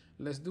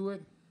 Let's do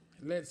it.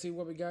 Let's see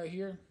what we got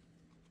here.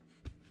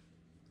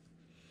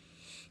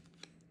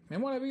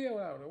 Memorabilia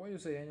or auto? What do you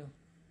say, Angel?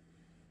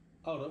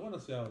 Auto, I want to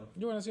say auto.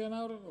 You want to see an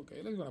auto?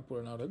 Okay, let's gonna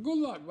put an auto. Good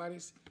luck,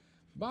 buddies.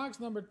 Box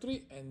number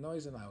 3, and no,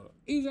 it's an auto.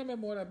 It's a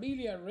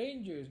memorabilia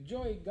Rangers.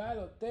 Joey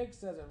Gallo,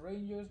 Texas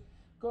Rangers.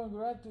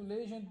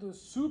 Congratulations to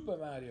Super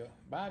Mario.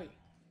 Buddy,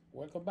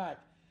 welcome back.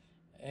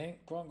 And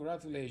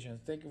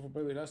congratulations. Thank you for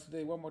playing with us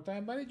today one more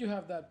time. Buddy, you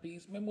have that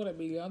piece,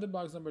 memorabilia, on the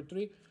box number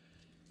 3.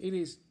 It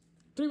is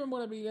 3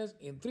 memorabilias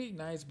in 3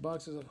 nice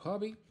boxes of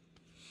hobby.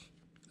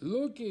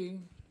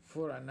 Looking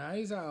for a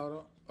nice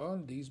auto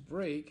on this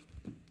break.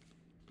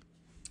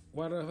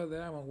 Whatever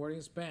that I'm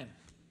wearing span.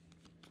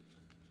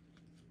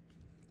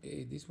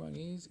 Hey, this one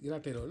is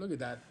Graterol. Look at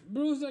that.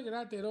 Bruce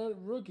Graterol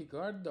rookie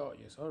card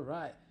Dodgers.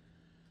 Alright.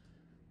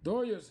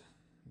 Dodgers.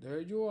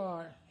 There you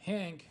are.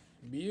 Hank.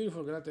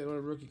 Beautiful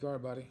Graterol rookie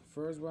card, buddy.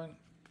 First one.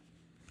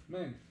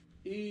 Man,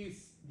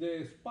 is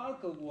the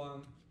sparkle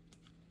one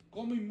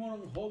coming more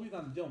on hobby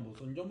than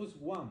jumbos? On jumbos,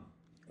 one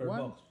per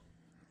box.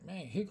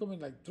 Man, he coming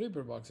like 3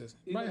 per boxes.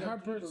 Mike Like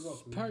Harper, 3 per box,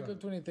 Sparkle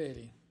exactly.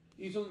 2030.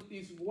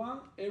 It's one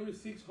every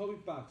 6 hobby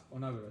packs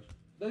on average.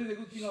 That is the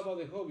good thing about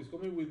the hobbies,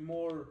 coming with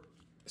more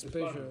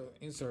Special sparkle.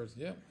 inserts,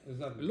 yeah.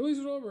 Exactly. Luis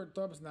Robert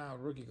tops now,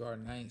 rookie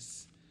card,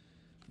 nice.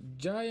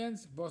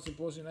 Giants, Boston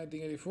Post in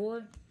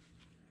 1984.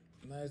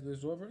 Nice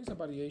Luis Robert. It's a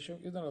variation.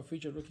 It's not a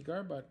featured rookie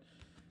card, but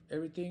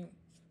everything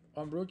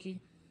on rookie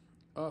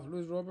of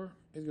Luis Robert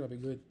is gonna be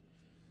good.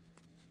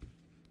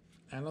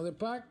 Another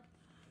pack.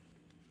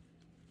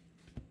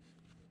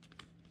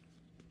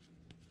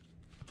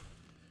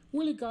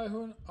 Willie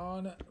Calhoun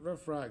on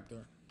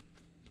refractor.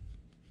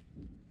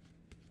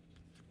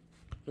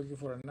 Looking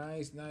for a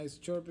nice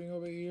chirping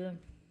over here.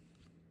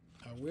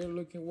 A weird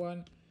looking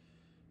one.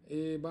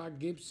 Bob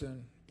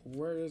Gibson.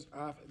 Where is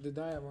off the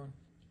diamond?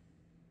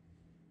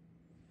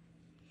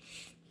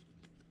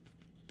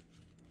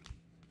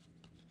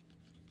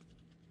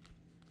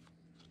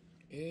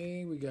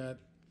 And we got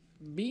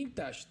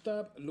vintage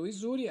top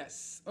Luis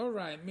Urias. All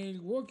right,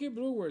 Milwaukee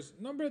Brewers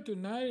number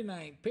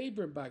 299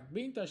 paperback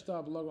vintage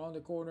top logo on the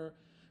corner.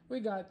 We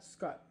got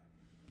Scott.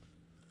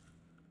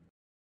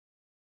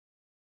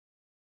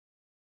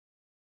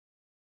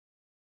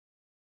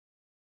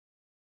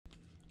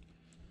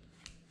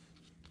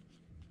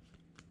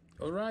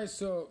 All right,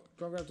 so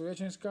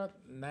congratulations, Scott.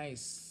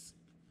 Nice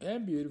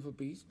and beautiful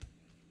piece.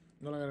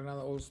 Now I got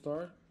another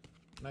All-Star,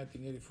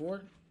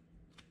 1984.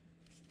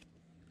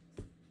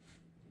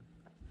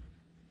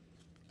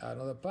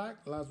 Another pack,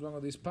 last one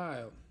of this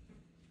pile.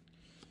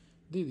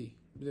 Didi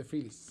with the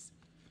Phillies.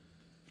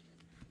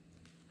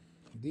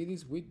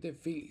 Didi's with the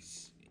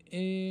Phillies.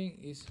 And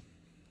it's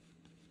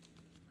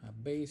a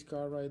base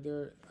card right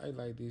there. I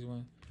like this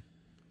one.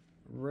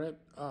 Rep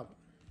up.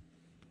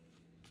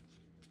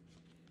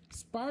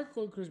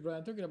 Sparkle, Chris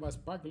Bryant. Talking about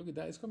Sparkle, look at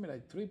that. It's coming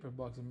like 3 per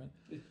box, man.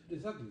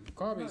 Exactly.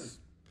 Corbis, Nice.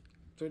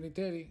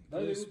 2030.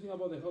 That is the good thing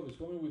about the hobbies,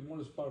 coming with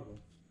more sparkle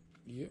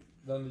Yep.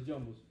 than the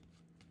jumbos.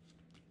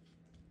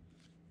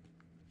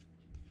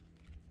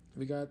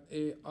 We got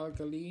a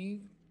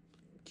Alkaline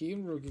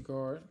Kim rookie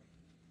card.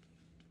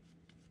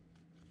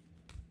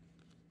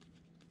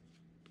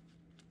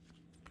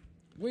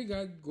 We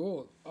got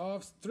gold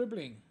of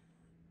Stripling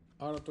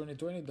out of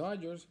 2020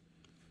 Dodgers.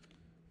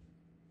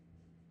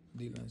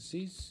 Dylan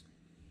Cease.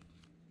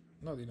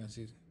 Not Dylan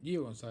Cease.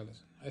 Gio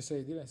Gonzalez. I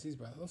say Dylan Cease,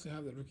 but I also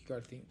have the rookie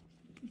card team.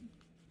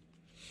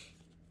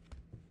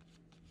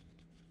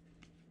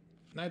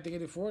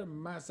 1984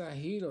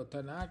 Masahiro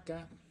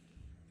Tanaka,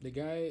 the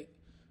guy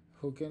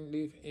who can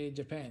live in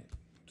Japan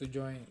to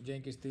join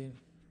Yankees team.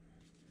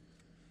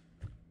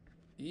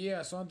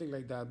 Yeah, something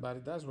like that,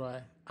 but that's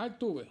right.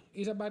 Altuve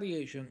is a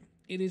variation.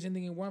 It is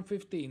ending in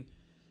 115.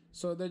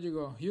 So there you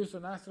go.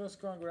 Houston Astros,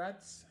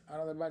 congrats.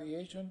 Another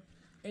variation.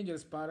 Angel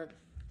spotted.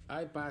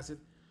 I pass it.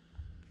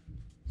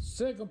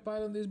 Second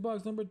pile on this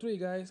box, number 3,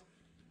 guys.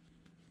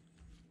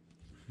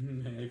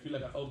 I feel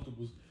like an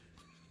octopus.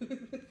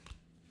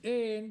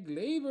 And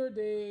Labor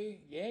Day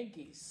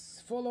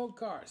Yankees. Follow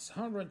cards.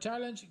 Home run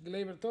challenge.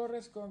 Gleyber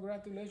Torres.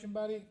 Congratulations,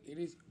 buddy. It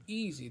is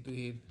easy to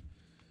hit.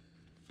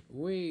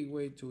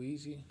 Way too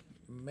easy.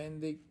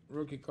 Mendick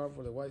rookie card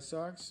for the White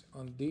Sox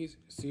on this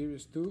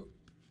Series 2.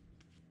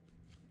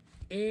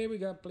 And we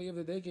got Play of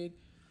the Decade.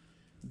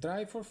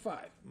 Drive for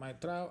 5. My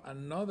trial,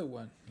 another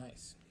one.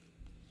 Nice.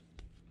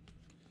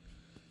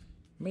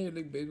 Major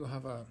League Baseball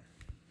have a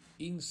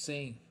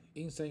insane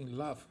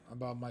love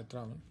about my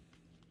trial.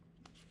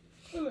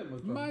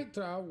 My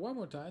trial, one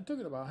more time,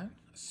 talking about him.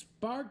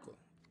 Sparkle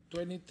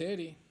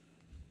 2030.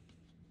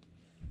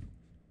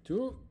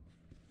 2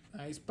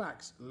 nice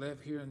packs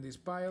left here in this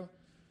pile.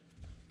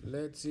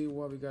 Let's see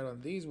what we got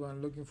on this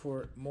one. Looking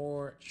for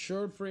more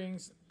short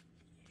prints.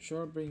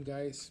 Short print,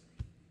 guys.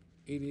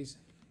 It is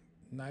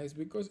nice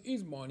because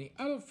it's money.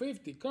 Out of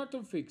 50,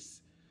 carton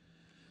fix.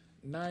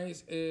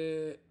 Nice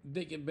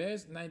Decade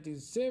Best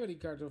 1970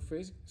 carton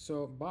fix.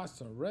 So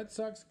Boston Red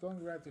Sox,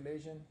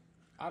 congratulations.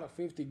 Out of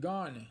 50,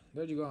 gone.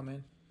 There you go,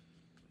 man.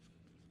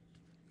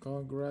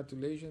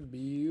 Congratulations,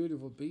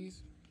 beautiful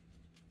piece.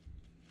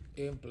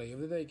 And Play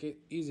of the Decade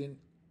isn't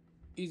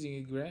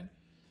it grand?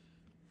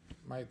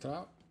 My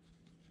top.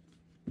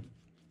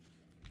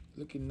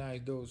 Looking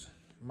nice, those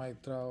my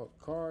trout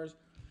cars.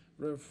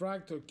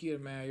 Refractor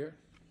Kiermaier,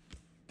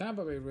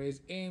 Tampa Bay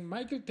Rays, and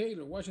Michael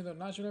Taylor, Washington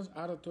Nationals,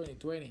 out of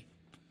 2020.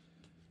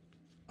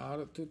 Out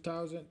of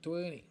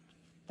 2020.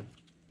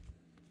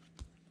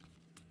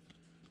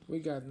 We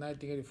got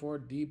 1984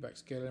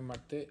 D-backs, Kellen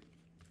Marte.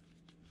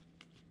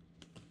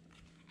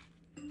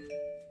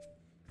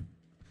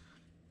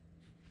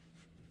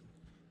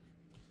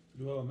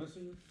 You have a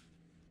messenger?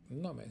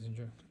 No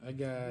messenger. I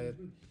got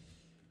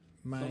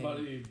my.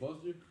 Somebody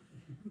buzzed you?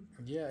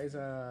 Yeah, it's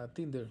a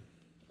Tinder.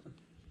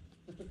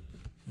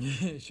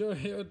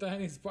 Shohei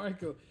Ohtani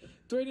Sparkle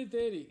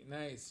 2030.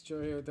 Nice.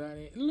 Shohei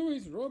Ohtani.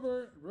 Luis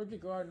Robert, rookie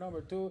card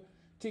number 2.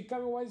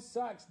 Chicago White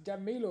Sox,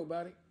 Jamilo,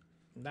 buddy.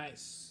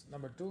 Nice.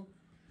 Number 2.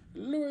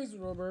 Luis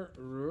Robert,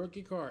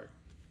 rookie card.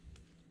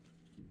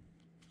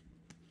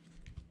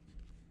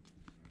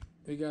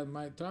 We got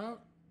Mike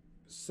Trout,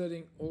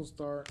 setting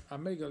All-Star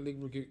American League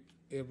rookie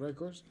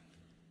records.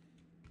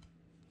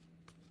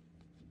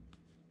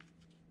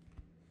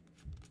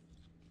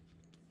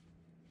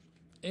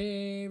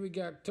 And we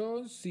got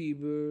Tom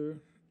Seaver,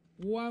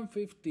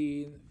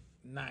 115.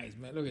 Nice,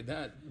 man. Look at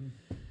that.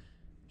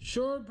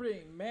 Short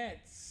print,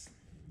 Mets.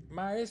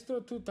 Maestro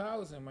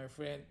 2000, my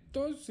friend.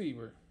 Tom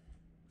Seaver.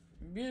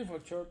 Beautiful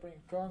short print.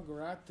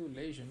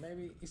 Congratulations.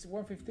 Maybe it's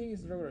 115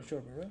 is regular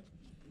short print, right?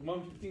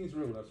 115 is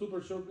regular.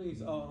 Super short print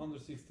is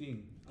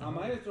 116.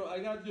 Maestro, I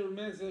got your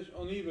message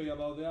on eBay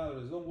about the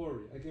address. Don't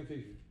worry. I can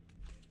fix it.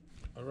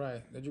 All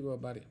right, there you go,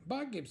 buddy.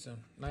 Bob Gibson,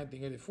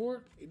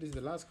 1984. It is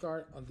the last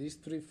card on these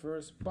 3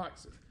 first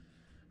boxes.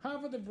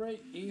 Half of the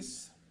break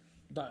is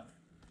done.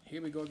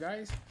 Here we go,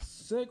 guys.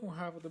 Second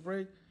half of the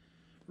break.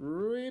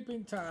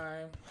 Ripping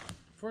time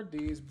for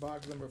this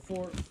box number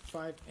 4,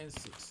 5, and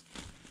 6.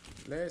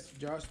 Let's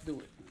just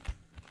do it.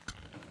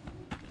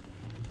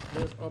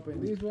 Let's open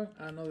this one.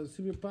 Another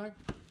super pack.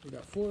 We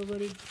got 4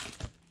 already.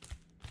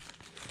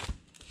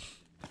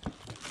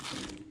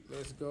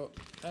 Let's go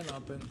and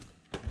open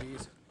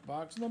this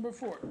box number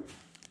 4.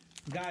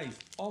 Guys,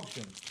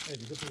 auction. Hey,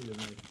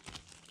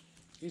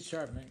 It's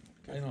sharp, man.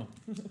 I know.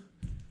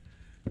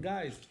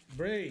 Guys,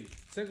 break.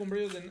 Second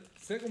break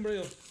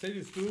of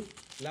Series 2.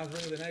 Last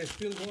break of the night is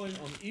still going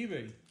on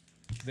eBay.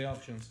 The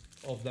auctions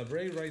of the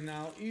break right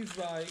now is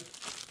by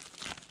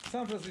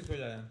San Francisco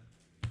Giants.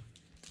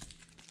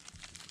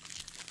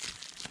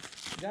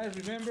 Guys,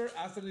 remember,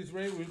 after this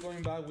break, we're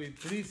going back with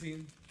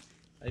Prison.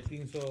 I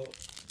think so.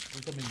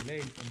 We're coming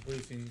late on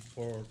Prison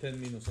for 10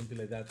 minutes, something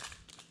like that.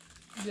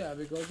 Yeah,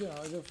 because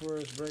the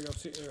first break of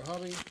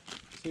Hobby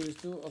Series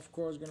 2, of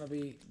course, gonna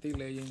be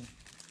delaying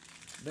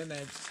the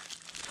next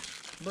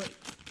break.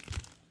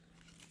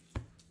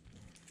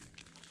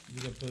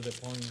 You can put the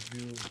point of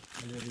view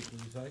a little bit to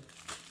the side.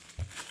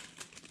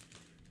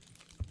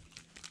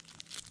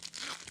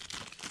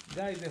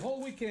 Guys, the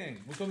whole weekend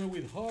we're coming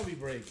with Hobby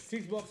break,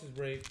 6 boxes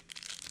break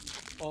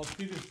of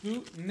Series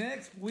 2.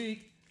 Next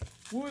week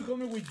we're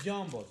coming with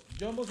Jumbos.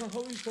 Jumbos and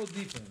Hobby is so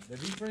different. The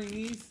difference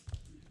is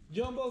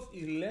Jumbos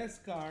is less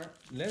card,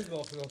 less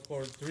boxes, of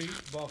course, 3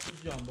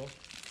 boxes Jumbo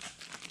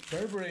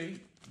per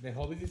break. The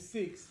Hobby is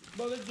 6,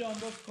 but the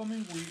Jumbos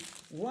coming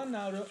with 1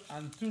 auto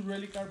and 2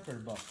 relic card per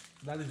box.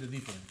 That is the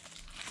difference.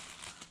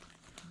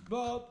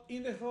 But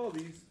in the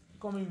Hobbies,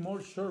 coming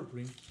more short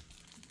print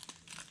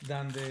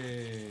than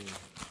the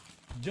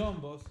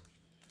Jumbos.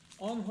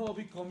 On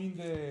Hobby coming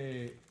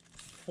the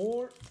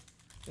 4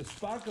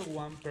 Sparkle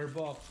one per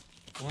box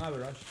on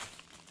average.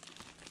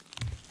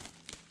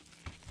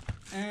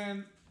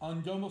 And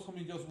on Jumbos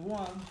coming just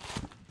 1.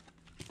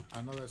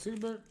 Another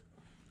silver.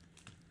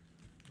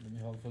 Let me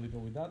help Felipe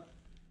with that.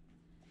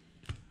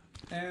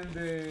 And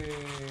the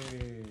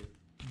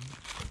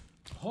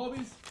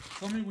Hobbies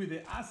coming with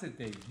the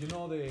acetate. You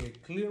know, the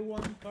clear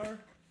one card?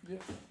 Yeah.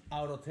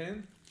 Out of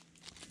 10.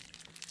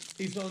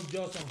 It's on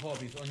just on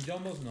Hobbies. On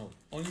Jumbos, no.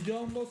 On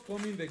Jumbos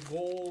coming the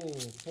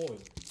gold foil.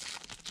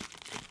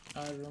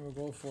 I remember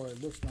gold foil.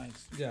 It looks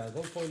nice. Yeah,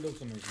 gold foil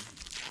looks amazing.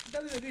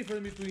 That is the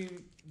difference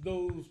between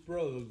those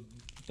products.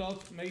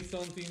 Top make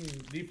something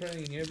different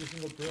in every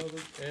single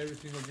product, every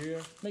single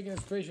year. Making a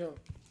special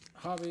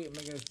Hobby,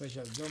 making a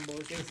special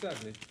Jumbos.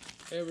 Exactly.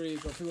 Every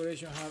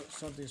configuration has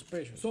something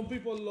special. Some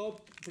people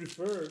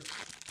prefer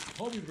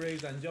hobby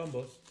breaks than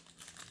jumbos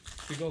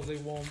because they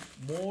want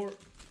more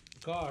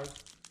cards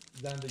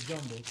than the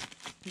jumbos.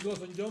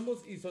 Because on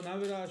jumbos it's on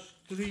average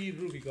 3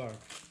 rookie cards.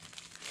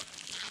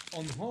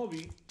 On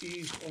hobby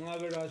is on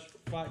average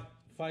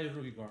five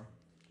rookie cards.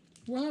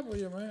 What happened to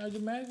you, man? Are you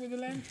mad with the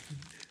land?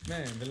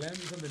 Man, the land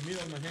is on the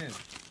middle of my hand.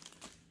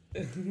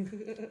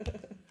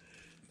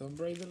 Don't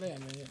break the land,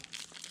 man.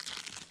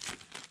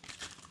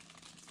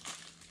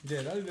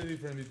 Yeah, that is the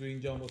difference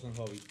between jumbos and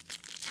hobby.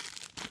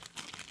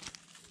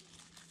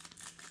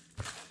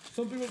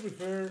 Some people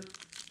prefer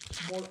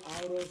more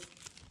autos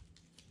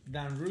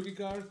than rookie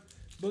cards,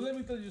 but let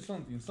me tell you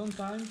something.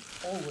 Sometimes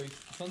always,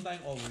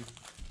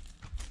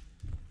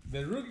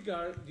 the rookie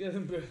card gets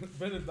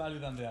better value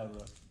than the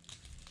auto.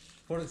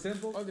 For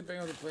example, All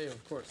depends on the player,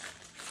 of course.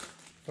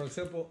 for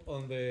example,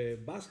 on the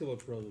basketball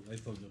product, I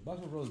told you,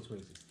 basketball product is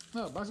crazy.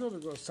 No, basketball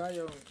because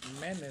Zion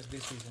menace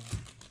this season.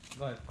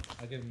 But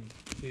I can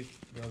hit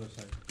the other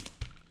side.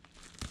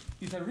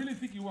 It's a really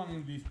thicky one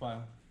in this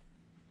pile.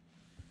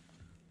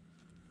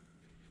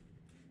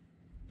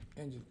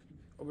 Engine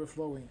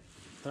overflowing.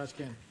 Trash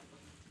can.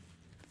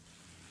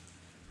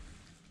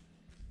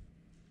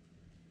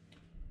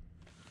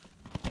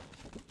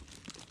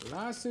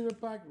 Last silver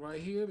pack right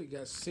here. We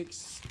got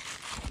 6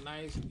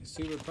 nice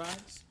silver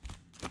packs.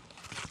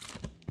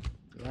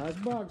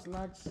 Last box,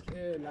 last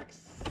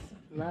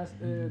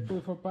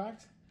 24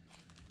 packs.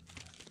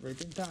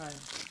 Breaking time.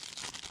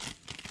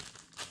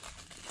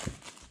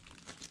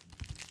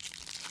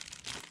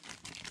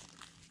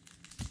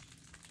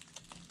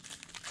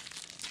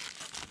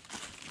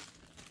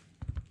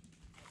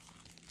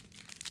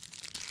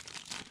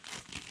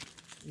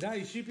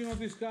 Guys, shipping of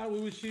this car, we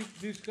will ship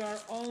this car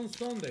on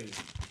Sunday.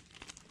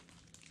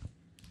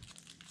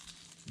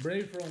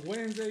 Break from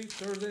Wednesday,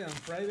 Thursday, and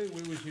Friday.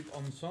 We will ship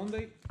on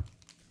Sunday.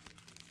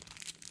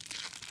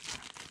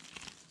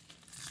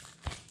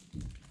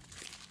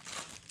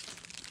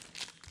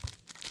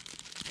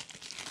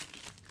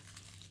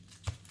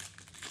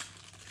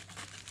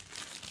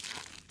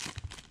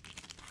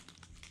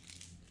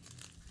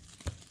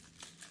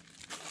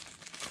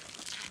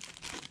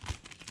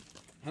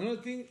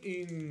 Another thing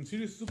in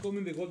Series 2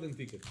 coming the golden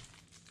ticket.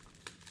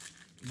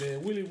 The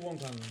Willy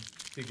Wonka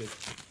ticket.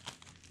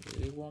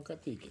 Willy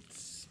Wonka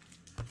tickets.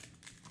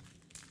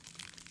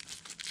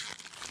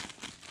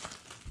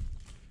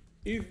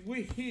 If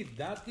we hit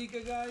that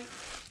ticket, guys,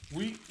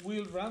 we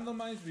will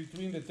randomize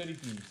between the 30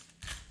 teams.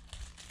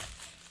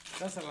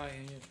 That's a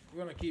lie.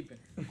 We're gonna keep it.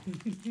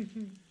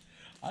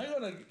 I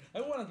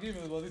wanna give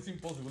it, but it's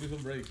impossible. It's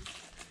on break.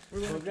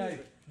 We're gonna So, keep guys,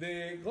 it.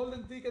 the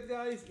golden ticket,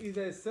 guys, is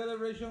a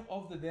celebration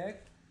of the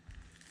deck.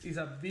 It's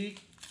a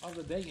big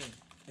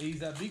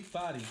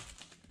party.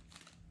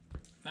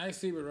 Nice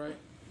silver, right?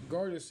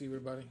 Gorgeous silver,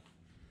 buddy.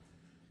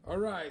 All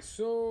right,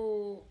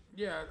 so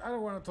yeah, I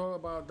don't want to talk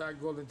about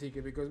that golden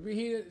ticket because we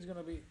hit it. It's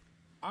gonna be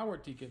our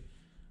ticket.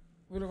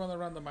 We're not gonna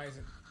randomize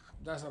it.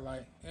 That's a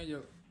lie,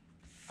 Angel.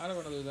 I don't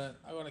want to do that.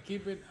 I want to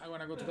keep it. I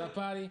want to go to that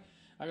party.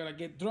 I gotta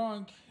get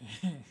drunk.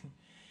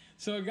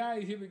 So,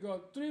 guys, here we go.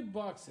 3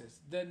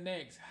 boxes. The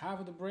next half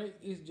of the break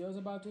is just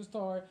about to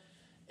start,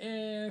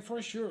 and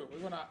for sure we're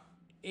gonna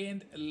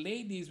end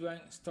late this one.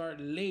 Start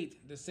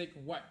late the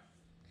second one.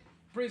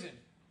 Prison.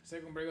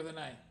 Second break of the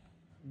night.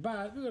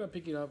 But we're gonna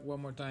pick it up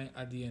one more time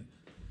at the end.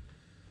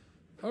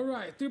 All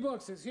right, 3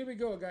 boxes. Here we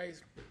go,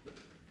 guys.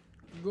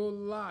 Good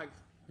luck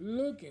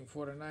looking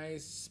for a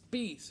nice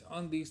piece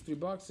on these 3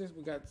 boxes.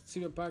 We got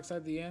silver packs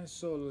at the end,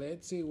 so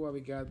let's see what we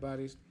got,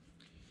 buddies.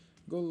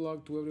 Good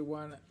luck to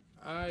everyone.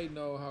 I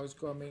know how it's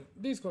coming.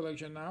 This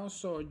collection now.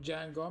 So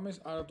Jan Gomez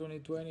out of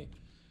 2020,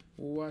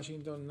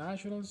 Washington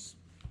Nationals.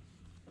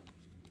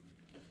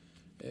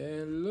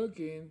 And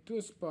looking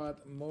to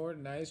spot more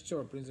nice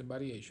short prints and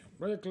variation.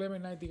 Roger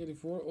Clemens,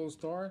 1984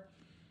 All-Star,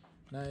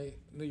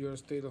 New York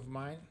State of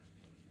Mind.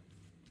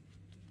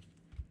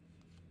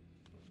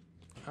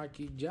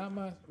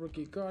 Akiyama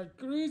rookie card.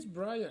 Chris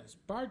Bryant,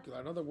 Sparkle,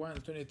 another one,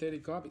 2030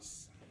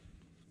 copies.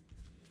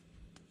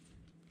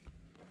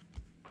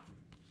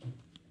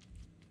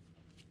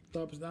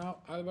 Tops now,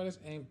 Alvarez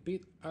and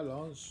Pete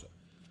Alonso.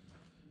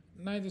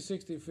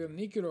 1960 film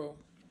Nikiro.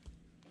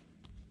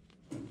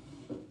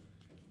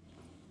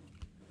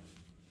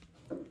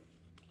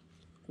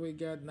 We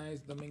got nice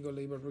Domingo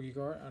Labor rookie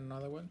card,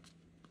 another one.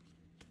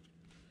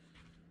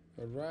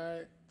 All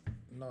right,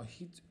 no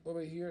hits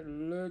over here.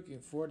 Looking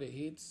for the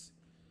hits.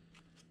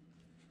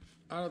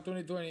 Out of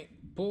 2020,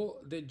 Paul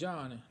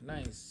DeJohn,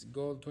 nice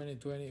gold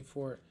 2020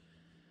 for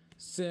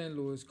St.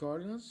 Louis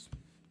Cardinals.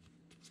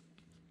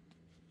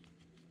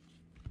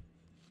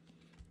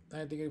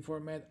 1984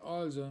 Matt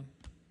also.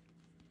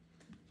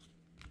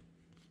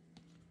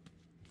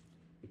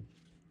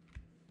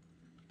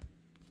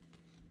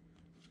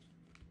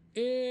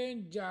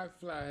 And Jack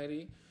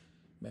Flaherty,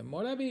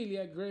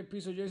 memorabilia, great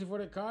piece of jersey for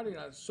the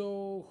Cardinals.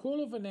 So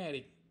Holo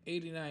Fanatic,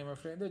 89, my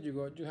friend. There you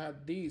go. You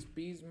have this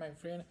piece, my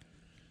friend.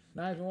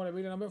 Nice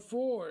memorabilia number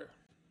 4.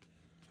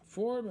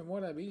 4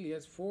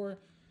 memorabilias for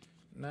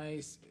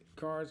Nice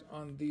cards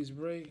on this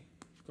break.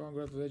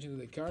 Congratulations to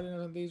the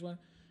Cardinals on this one.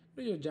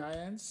 New York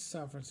Giants,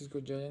 San Francisco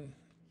Giants,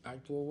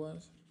 actual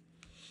ones.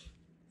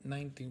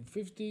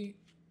 1950.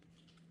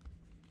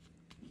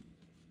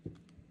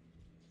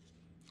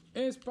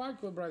 A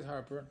Sparkle Bryce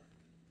Harper.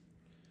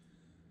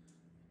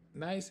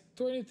 Nice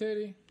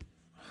 2030.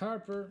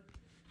 Harper.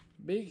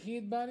 Big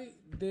hit, buddy.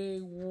 The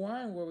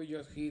one where we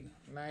just hit.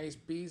 Nice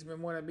piece.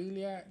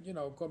 Memorabilia. You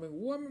know,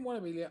 coming one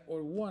memorabilia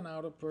or one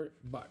out of per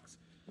box.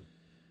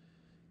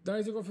 That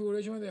is the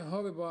configuration of the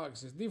hobby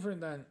boxes.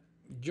 Different than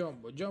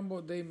Jumbo.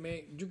 Jumbo,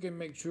 you can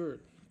make sure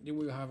you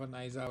will have a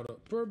nice auto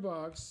per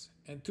box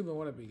and two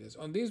memorabilia.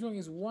 On this one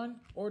is one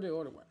or the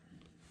other one.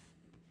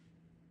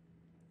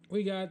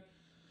 We got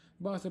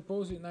Buster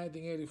Posey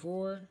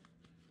 1984.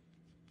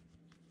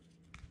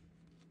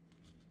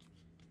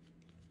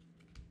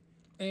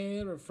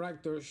 And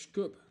Refractor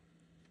Scoop,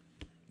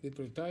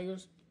 Detroit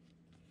Tigers.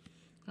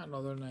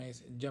 Another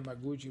nice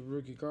Yamaguchi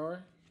rookie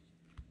card.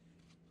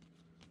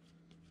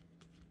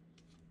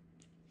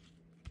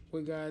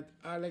 We got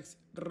Alex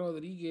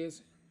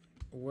Rodriguez,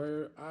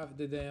 Wear of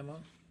the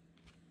Diamond.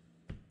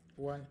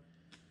 One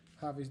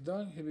half is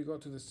done. Here we go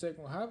to the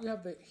second half. We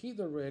have the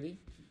hit already.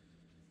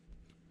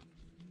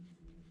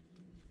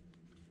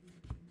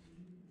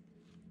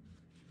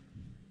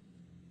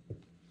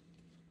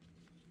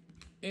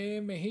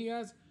 And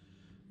Mejias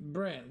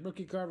Brand,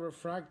 rookie card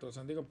Refractor,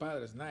 San Diego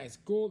Padres. Nice.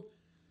 Gold.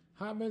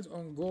 Hamels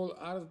on gold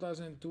out of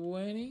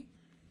 2020.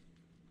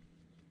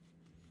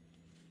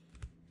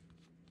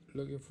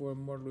 Looking for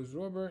more Luis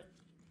Robert.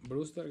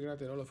 Brewster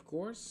Gratterall, of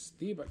course.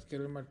 T-Bax,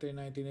 Kerry Marte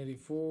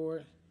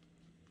 1984.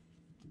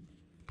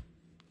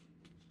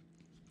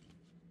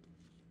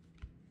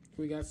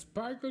 We got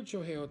Sparkle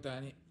Shohei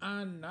Ohtani.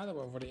 Another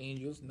one for the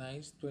Angels.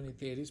 Nice.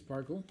 2030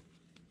 Sparkle.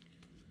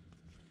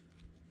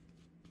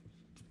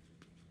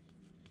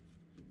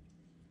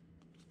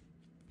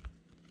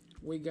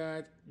 We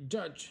got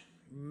Judge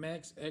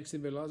Max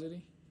Exit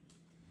Velocity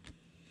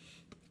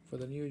for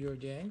the New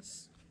York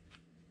Yankees.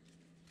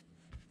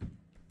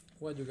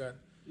 What you got?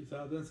 It's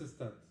advanced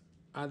stats.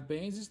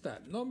 Advanced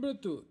stat. Number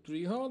 2,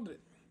 300.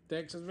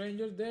 Texas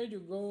Rangers. There you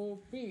go.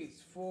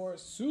 Piece for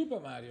Super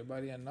Mario,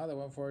 buddy. Another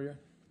one for you.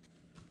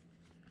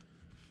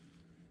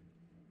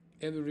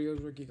 Edu Rios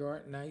rookie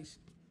card. Nice.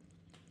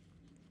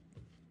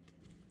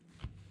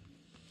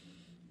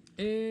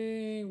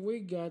 And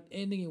we got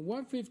ending in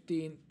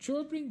 115.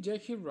 Chirping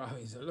Jackie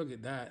Robinson. Look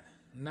at that.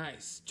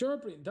 Nice.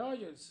 Chirping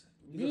Dodgers.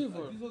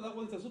 Beautiful. I think that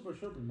one's a super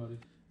chirping, buddy.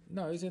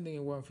 No, it's ending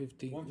in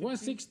 115.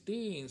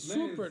 116.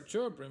 Super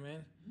chirping,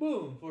 man.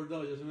 Boom for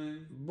Dodgers,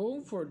 man.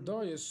 Boom for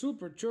Dodgers.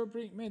 Super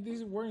chirping. Man, this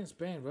is where in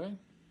Spain, right?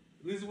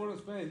 This is what I'm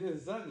Spain. Yes,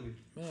 exactly.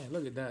 Man,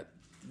 look at that.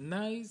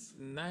 Nice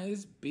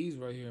piece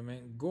right here,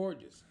 man.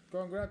 Gorgeous.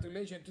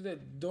 Congratulations to the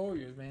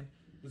Dodgers, man.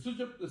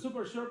 The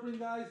super chirping,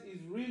 guys,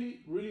 is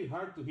really, really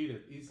hard to hit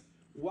it. It's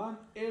one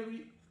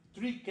every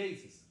 3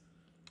 cases.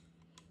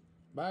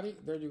 Buddy,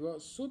 there you go.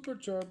 Super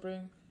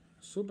chirping.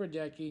 Super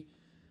Jackie.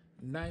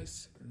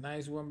 Nice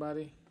one,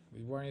 buddy.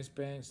 With Warren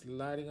Spain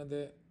sliding on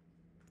the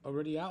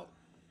already out.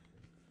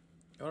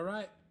 All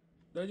right,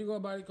 there you go,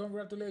 buddy.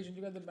 Congratulations,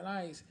 you got the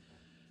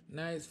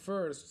nice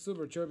first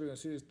Super Chirping on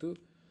Series 2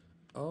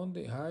 on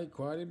the High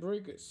Quality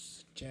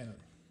Breakers channel.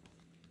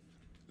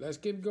 Let's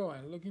keep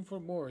going. Looking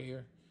for more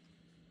here.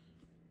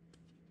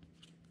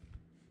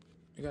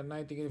 We got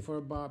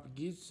 1984 Bob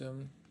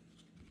Gibson.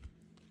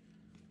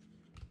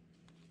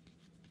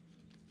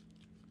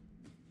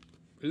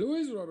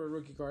 Luis Robert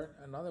rookie card,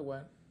 another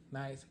one.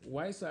 Nice.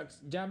 White Sox,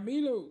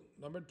 Jamilo,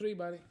 number 3,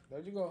 buddy. There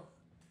you go.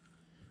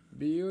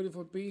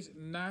 Beautiful piece.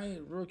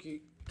 9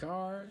 rookie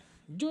card.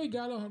 Joey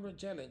Gallo home run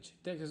challenge.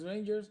 Texas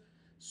Rangers,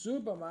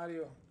 Super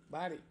Mario,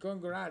 buddy.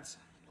 Congrats.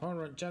 Home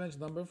run challenge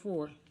number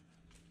 4.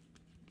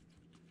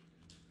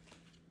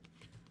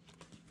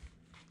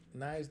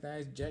 Nice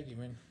Jackie,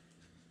 man.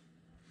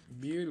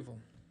 Beautiful.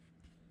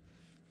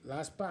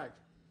 Last pack.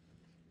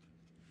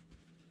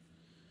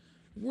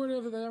 Word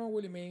of the Diamond,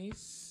 Willie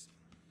Mays.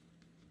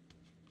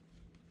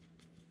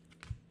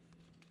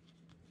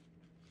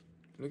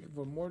 Looking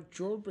for more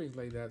short prints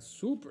like that.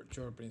 Super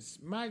short prints.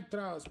 Mike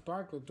Trout,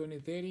 Sparkle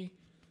 2030.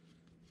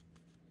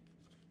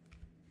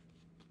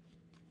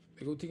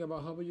 The good thing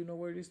about Hubble, you know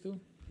where it is too?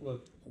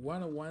 What?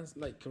 101s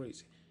like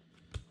crazy.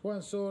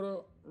 Juan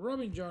Soto,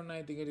 Robin John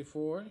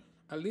 1984.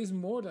 At least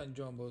more than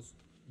Jumbos.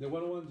 The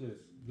 101s, yes.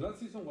 Last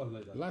season was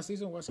like that. Last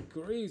season was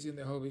crazy in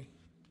the hobby.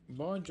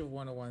 Bunch of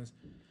 101s.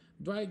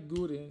 Dwight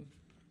Gooden,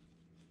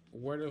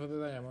 Word of the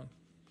Diamond.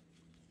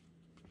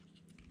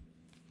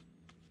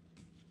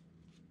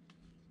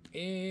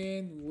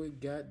 And we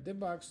got the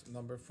box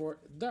number 4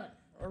 done.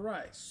 All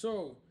right,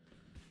 so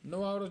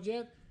no autos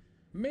yet.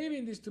 Maybe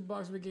in these 2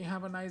 boxes we can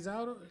have a nice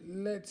auto.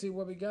 Let's see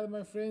what we got,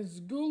 my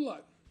friends. Good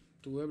luck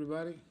to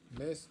everybody.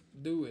 Let's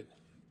do it.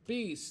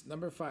 Piece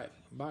number 5,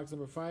 box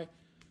number 5.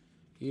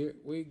 Here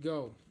we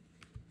go.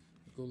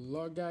 Good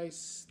luck,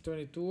 guys.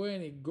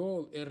 2020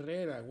 gold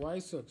Herrera,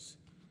 White Sox.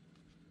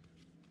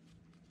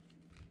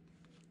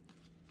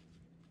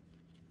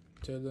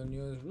 Taylor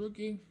News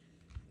rookie.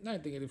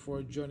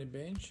 1984 Johnny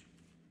Bench.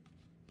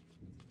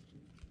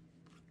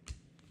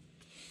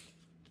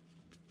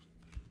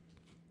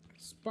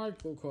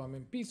 Sparkle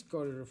coming, Peace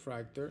Color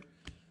Refractor.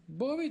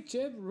 Bobby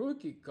Chet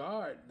rookie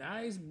card.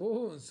 Nice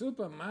boom.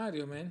 Super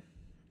Mario, man.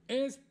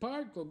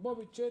 Sparkle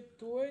Bobby Chet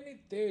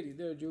 2030.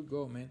 There you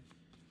go, man.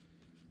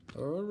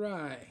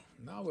 Alright.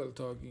 Now we're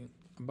talking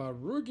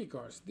about rookie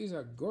cards. These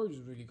are gorgeous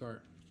rookie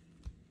card.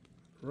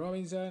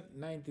 Robinson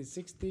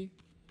 1960.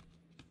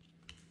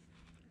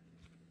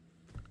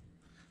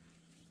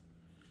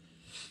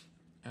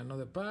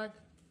 Another pack.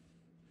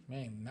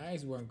 Man,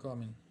 nice one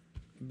coming.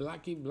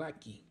 Blackie.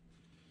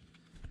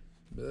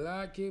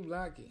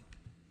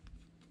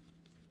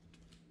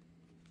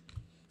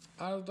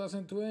 Out of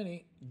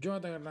 2020,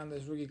 Jonathan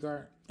Hernandez rookie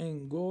card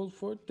in gold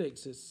for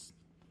Texas.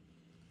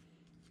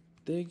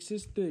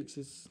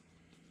 Texas.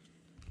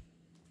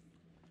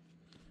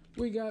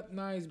 We got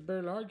nice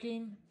Bear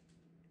Larkin.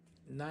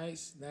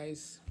 Nice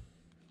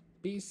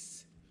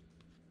piece.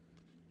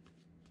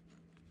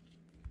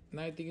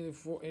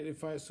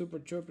 1984-85 Super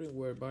Chopping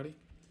wear body.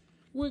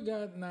 We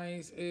got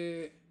nice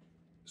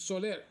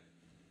Soler.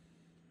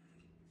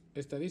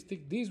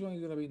 Statistic. This one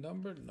is gonna be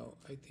numbered. No,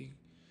 I think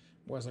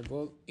was a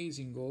gold. Is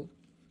in gold.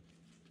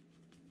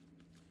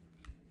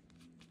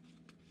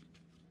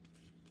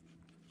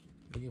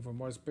 Looking for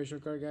more special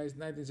card, guys.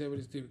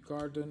 1970 Steve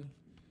Carton.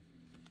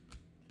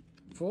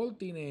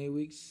 14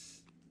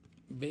 weeks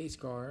base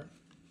card.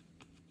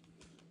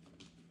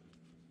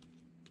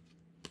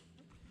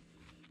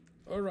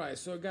 Alright,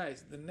 so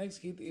guys, the next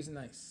hit is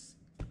nice.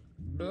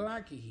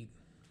 Blackie hit.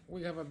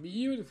 We have a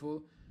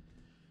beautiful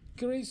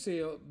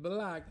Crazy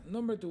Black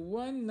number to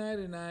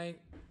 199.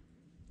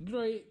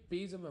 Great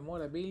piece of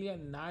memorabilia.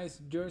 Nice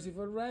jersey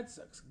for Red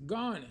Sox.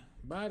 Gone,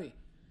 buddy.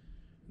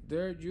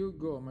 There you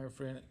go, my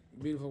friend.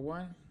 Beautiful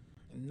one.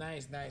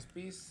 Nice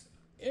piece.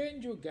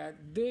 And you got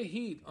the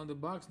hit on the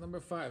box number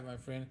 5, my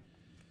friend.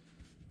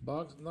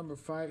 Box number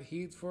 5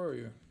 hit for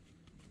you.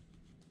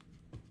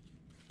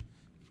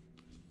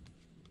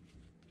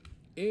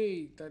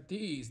 Hey,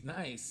 Tatis,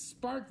 nice.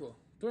 Sparkle,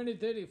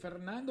 2030,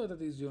 Fernando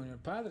Tatis Jr.,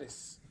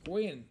 Padres,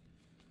 Queen.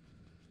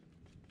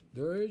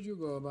 There you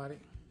go, buddy.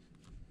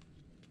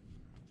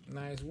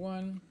 Nice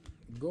one.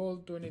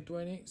 Gold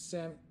 2020,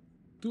 Sam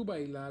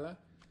Tubailala.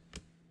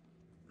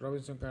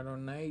 Robinson Cano,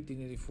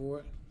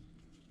 1984.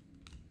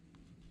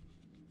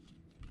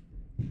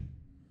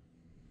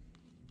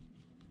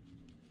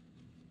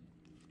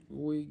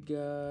 We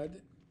got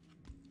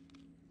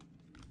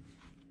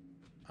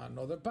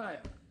another pile.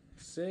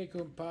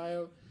 Second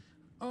pile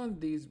on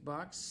this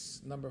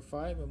box, number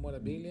 5,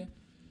 memorabilia.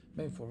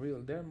 Man, for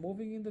real, they're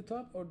moving in the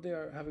top or they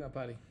are having a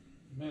party?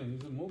 Man,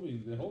 it's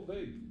moving the whole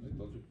day. I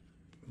told you.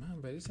 Man,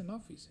 but it's an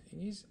office.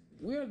 And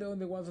we are the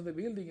only ones on the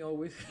building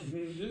always.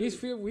 It's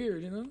feel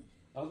weird, you know?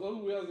 As well,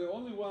 we are the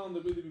only one on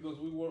the building because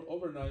we were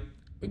overnight.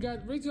 We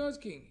got Rich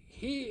Hosking.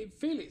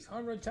 Phillies,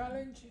 home run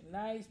challenge.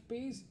 Nice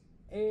piece.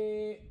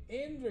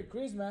 Andre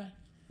Christmas,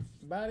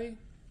 buddy.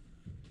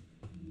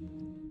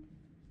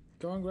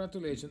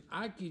 Congratulations.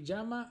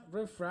 Akiyama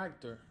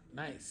Refractor.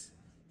 Nice.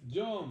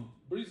 John,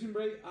 prison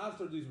break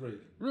after this break.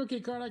 Rookie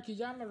card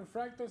Akiyama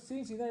Refractor.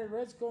 Cincinnati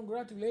Reds.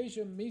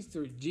 Congratulations,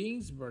 Mr.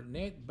 James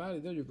Burnett. Buddy,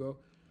 there you go.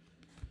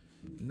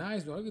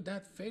 Nice one. Look at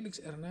that. Felix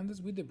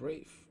Hernandez with the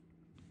Brave.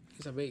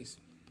 It's a base.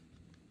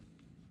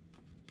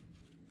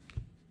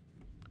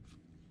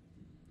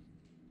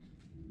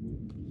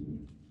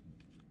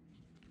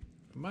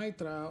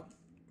 Maitrao.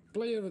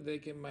 Player of the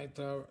Decade,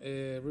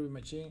 Maitrao. Ruby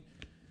Machine.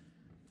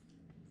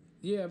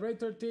 Yeah, Ray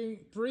 13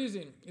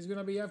 Prison is going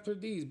to be after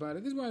this,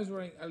 but this one is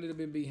running a little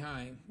bit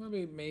behind.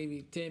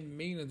 Maybe 10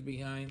 minutes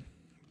behind.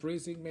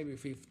 Prison, maybe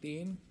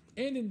 15.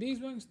 And in this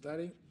one,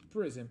 starting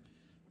Prison.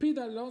 Pete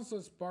Alonso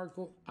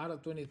Sparkle out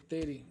of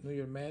 2030 New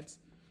York Mets.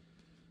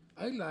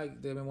 I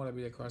like the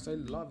memorabilia cards. I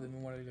love the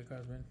memorabilia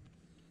cards, man.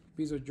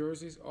 Piece of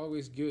jerseys,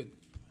 always good.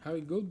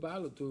 Having good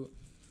value to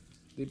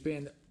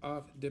depend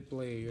of the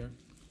player.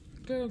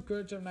 Kevin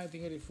Kercham,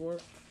 1984.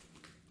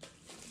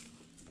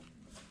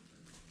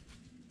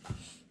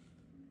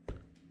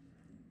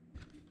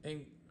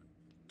 And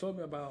told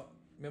me about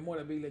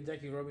memorabilia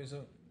Jackie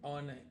Robinson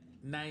on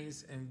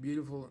nice and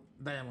beautiful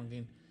Diamond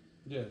King.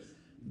 Yes.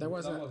 That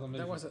was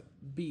a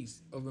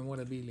beast of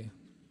memorabilia.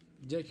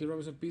 Jackie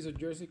Robinson piece of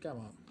jersey, come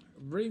on.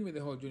 Bring me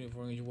the whole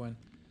uniform each one.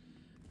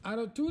 Out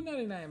of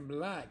 299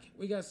 black,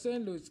 we got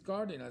St. Louis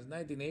Cardinals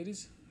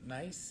 1980s.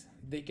 Nice.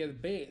 They get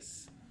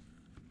base.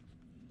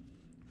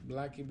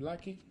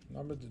 Blackie,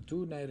 number to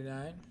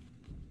 299.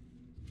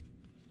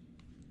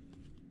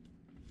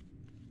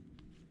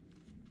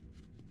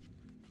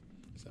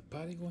 There's a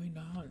party going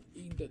on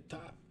in the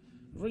top.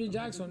 Ronnie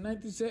Jackson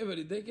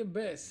 1970, they get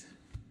best.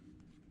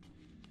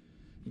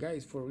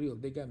 Guys, for real,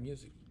 they got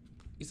music.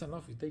 It's an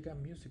office, they got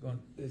music on.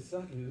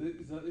 Exactly,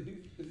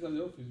 it's an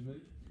office,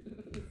 man.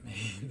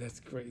 Man, that's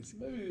crazy.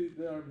 Maybe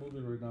they are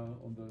moving right now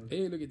on the...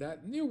 Hey, look at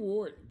that. New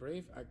Ward,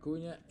 Brave,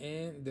 Acuna,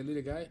 and the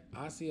little guy,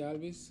 Ozzy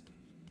Alvis.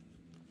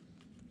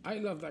 I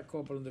love that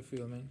couple on the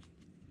field, man.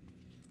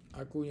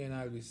 Acuna and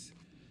Alvis.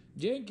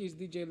 Yankees,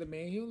 DJ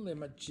LeMahieu, Le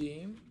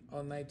Machine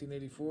on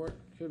 1984.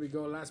 Here we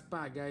go, last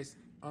pack, guys.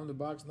 On the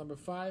box, number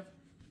 5.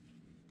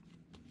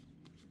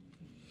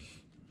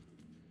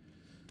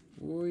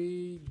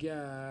 We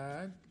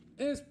got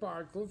a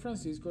Sparkle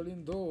Francisco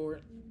Lindor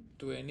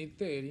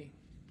 2030.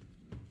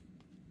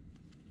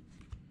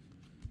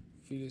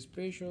 Philly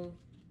Special.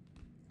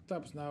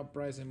 Tops Now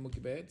Price and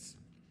Mookie Betts.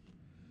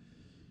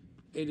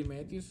 Eddie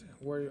Matthews,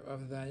 Warrior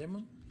of the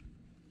Diamond.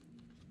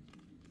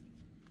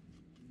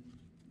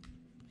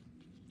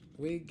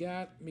 We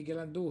got Miguel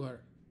Andújar,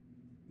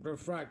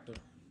 Refractor.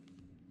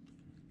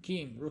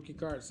 Kim, Rookie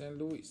Card, St.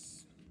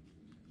 Louis.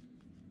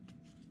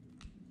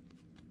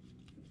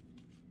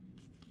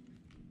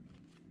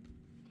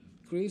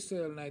 Chris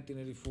Sale,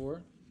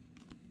 1984.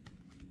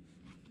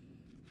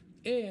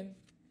 And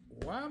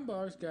one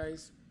box,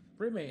 guys,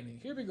 remaining.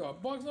 Here we go.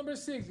 Box number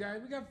 6,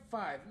 guys. We got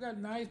 5. We got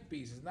nice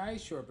pieces,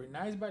 nice short print,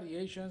 nice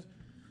variations,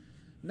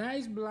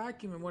 nice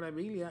black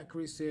memorabilia.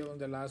 Chris Sale on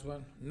the last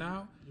one.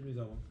 Now, Give me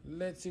that one.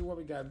 let's see what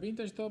we got.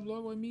 Vintage top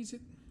logo, I miss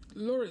it.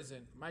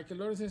 Lorenzen, Michael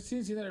Lorenzen,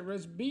 Cincinnati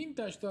Reds,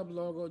 vintage top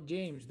logo.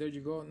 James, there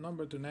you go.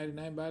 Number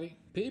 299, buddy.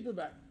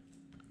 Paperback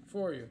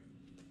for you.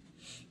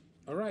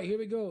 All right, here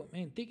we go.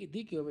 Man,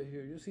 Tiki over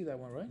here. You see that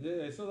one, right?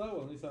 Yeah, I saw that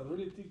one. It's a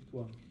really thick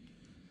one.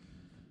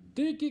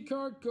 Tiki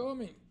card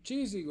coming.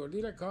 Cheesy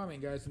Gordita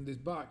coming, guys, in this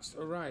box.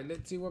 All right,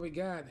 let's see what we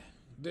got.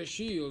 The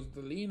Shields,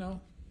 the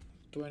Lino,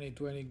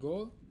 2020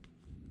 gold.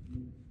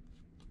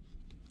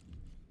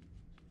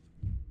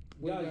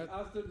 Guys,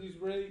 after this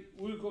break,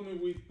 we're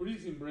coming with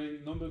Prison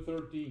Break number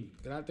 13.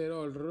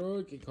 Graterol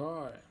rookie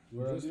card.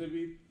 We're a little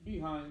bit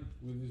behind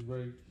with this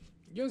break.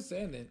 Just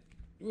send it.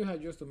 We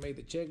had just to make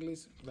the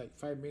checklist, like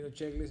 5-minute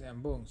checklist,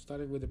 and boom.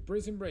 Started with the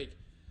Prison Break.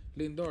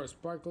 Lindor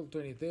Sparkle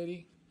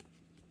 2030.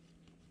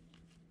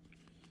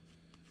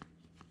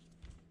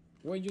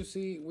 When you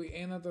see we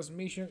end a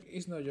transmission,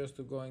 it's not just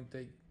to go and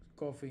take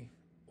coffee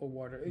or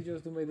water. It's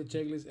just to make the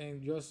checklist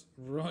and just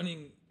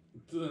running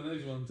To the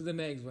next one. to the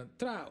next one.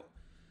 Trout.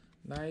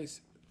 Nice.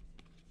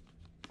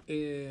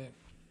 Decking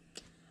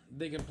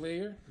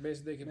player.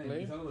 Best decking Man, player.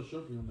 there's a lot of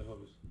shopping on the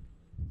hobbies.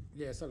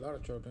 Yeah, it's a lot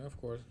of chirping, of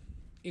course.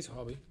 It's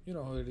hobby. You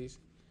know how it is.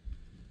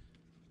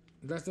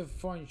 That's the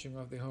function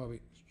of the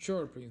hobby.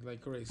 Chirping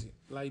like crazy.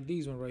 Like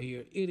this one right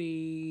here. It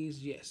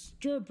is, yes,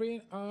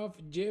 chirping of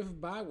Jeff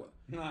Bagwell.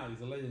 Nah,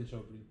 it's a legend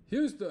shopping.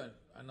 Houston,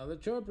 another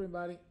chirping,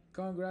 buddy.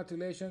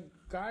 Congratulations,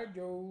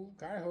 Carjo.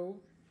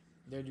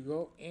 There you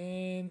go.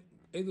 And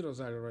Eddie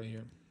Rosario right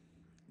here.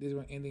 This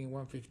one ending in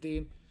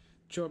 115.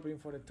 Chirping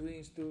for the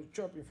Twins too.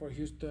 Chirping for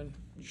Houston.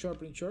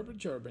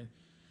 Chirping.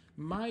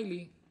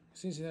 Miley,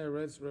 Cincinnati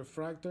Reds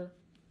refractor.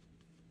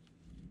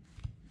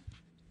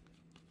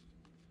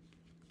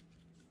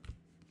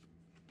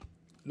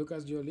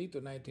 Lucas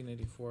Giolito,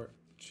 1984,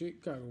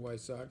 Chicago White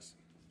Sox.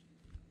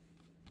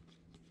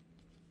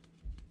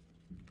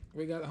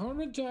 We got home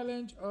run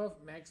challenge of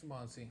Max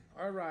Muncy.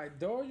 All right,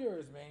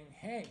 Dodgers, man.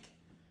 Hank,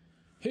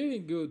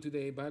 hitting good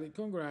today, buddy.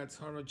 Congrats,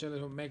 home run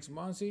challenge of Max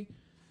Muncy.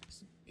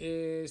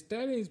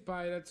 Stanley's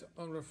Pirates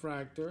on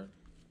refractor.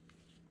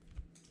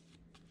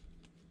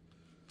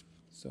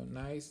 So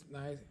nice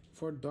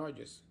for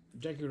Dodgers.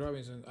 Jackie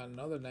Robinson,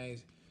 another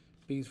nice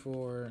piece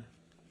for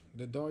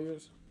the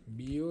Dodgers.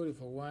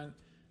 Beautiful one.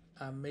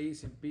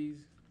 Amazing piece.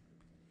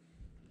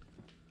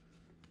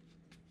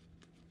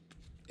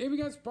 And we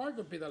got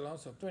Sparkle Pete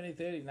Alonso,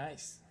 2030.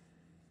 Nice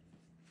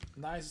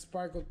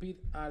Sparkle Pete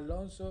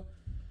Alonso.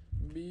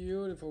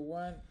 Beautiful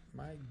one.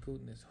 My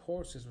goodness.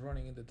 Horses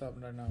running in the top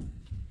right now.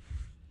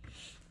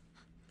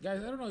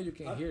 Guys, I don't know if you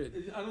can hear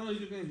it. I don't know if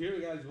you can hear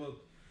it, guys, but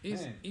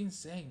It's man.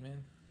 insane,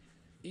 man.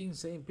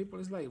 Insane. People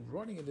is like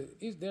running in the.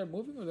 Is they're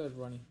moving or they're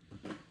running?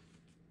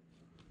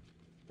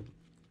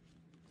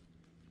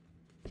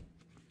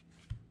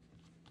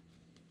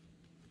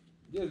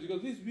 Yes,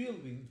 because this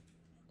building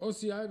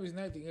OCI was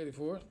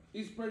 1984.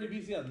 is pretty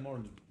busy at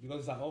morning because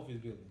it's an office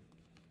building.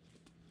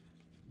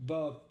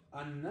 But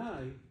at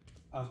night,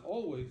 as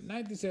always,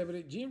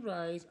 1970, Jim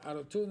Rice out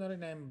of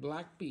 299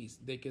 black piece,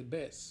 they get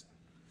best.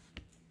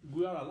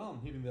 we are alone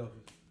here in the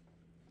office.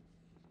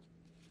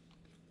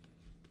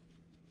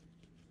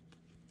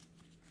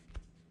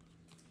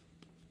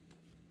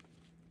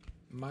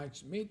 Mike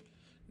Smith,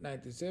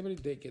 1970,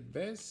 they get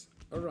best.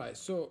 All right,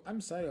 so I'm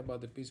excited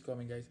about the piece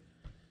coming, guys.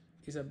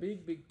 It's a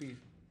big piece.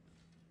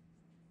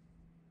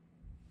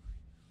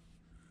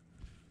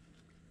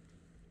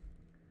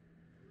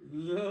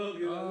 Look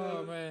at Oh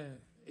that. man,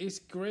 it's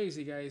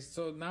crazy, guys.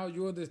 So now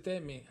you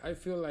understand me. I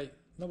feel like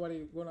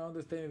nobody gonna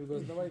understand me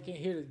because nobody can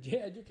hear it.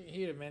 Yeah, you can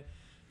hear it, man.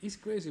 It's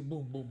crazy.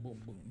 Boom, boom, boom,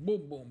 boom,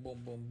 boom, boom,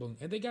 boom, boom, boom.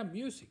 And they got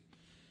music.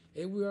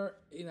 And we are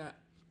in a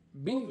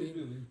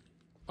building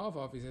of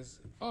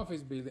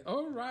office building.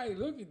 All right,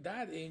 look at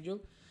that, Angel.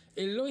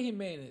 Eloy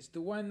Jimenez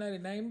to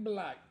 199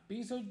 black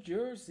piece of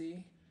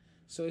jersey.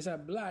 So it's a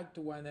black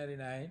to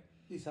 199.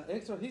 It's an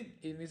extra hit.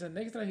 And it's an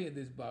extra hit in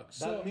this box.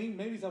 That So means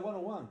maybe it's a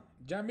 101.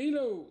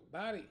 Jamilo,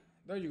 buddy.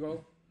 There you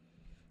go.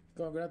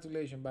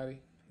 Congratulations, buddy.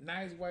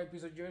 Nice white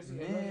piece of jersey.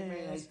 Eloy Man, I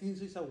Jimenez. think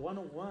so it's a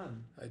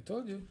 101. I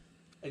told you.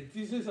 I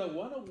think so it's a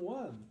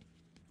 101.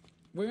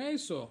 When I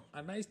saw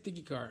a nice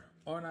sticky card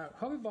on a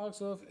hobby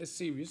box of a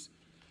series,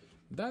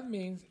 that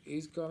means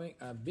it's coming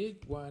a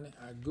big one,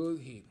 a good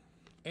hit.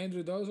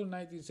 Andrew Dawson,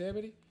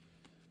 1970.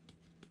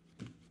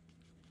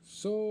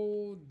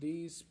 So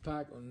this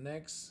pack on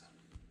next,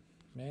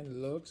 man,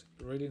 looks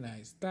really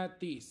nice.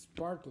 Tatis,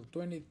 Sparkle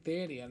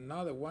 2030,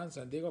 another one,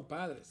 San Diego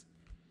Padres.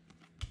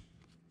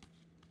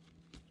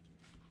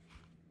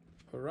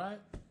 Alright,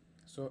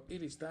 so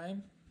it is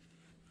time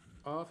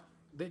of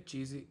the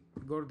cheesy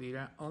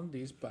gordita on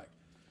this pack.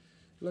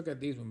 Look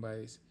at this one,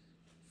 guys.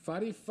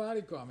 Fatty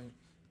coming.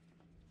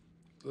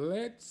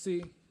 Let's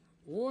see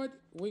what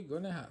we're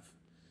gonna have.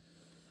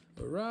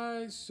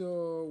 Alright,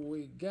 so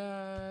we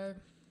got,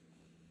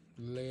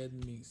 let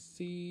me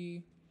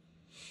see.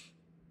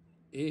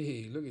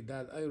 Hey, look at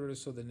that. I already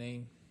saw the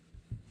name.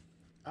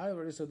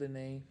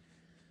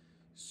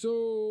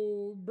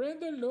 So,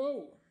 Brandon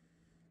Lowe,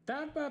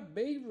 Tampa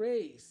Bay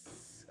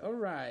Rays.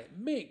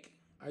 Alright, Mick,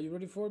 are you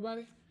ready for it,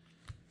 buddy?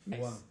 Nice.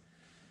 Wow.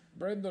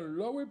 Brandon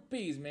Lowe with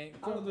peace, man.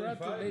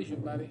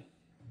 Congratulations, buddy.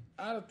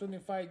 Out of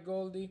 25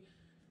 Goldie.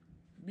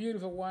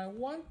 Beautiful one.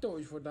 One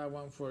touch for that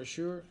one for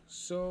sure.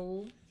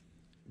 So,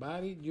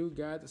 buddy, you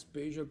got a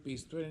special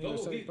piece. 20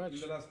 Double hit patch.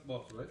 in the last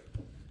box, right?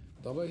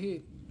 Double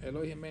hit.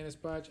 Eloy Jimenez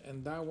patch.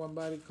 And that one,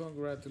 buddy,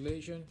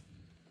 congratulations.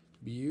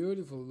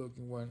 Beautiful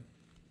looking one.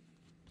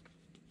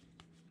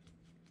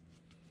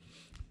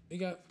 We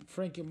got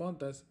Frankie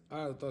Montas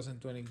out of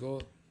 2020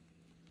 gold.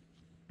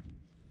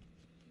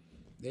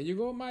 There you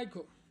go,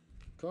 Michael.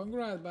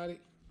 Congrats, buddy.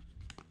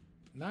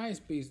 Nice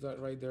piece that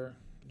right there.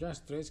 Josh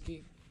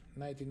Tresky,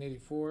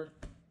 1984.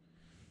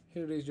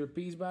 Here is your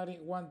piece, buddy.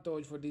 One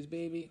touch for this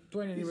baby.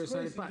 20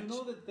 anniversary patch. You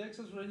know the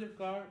Texas Ranger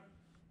card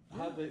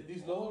have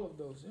this logo? All of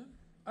those, yeah.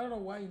 I don't know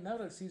why now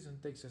that season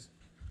Texas.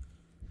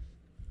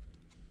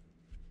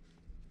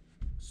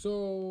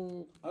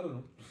 So I don't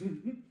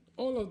know.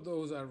 all of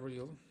those are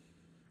real,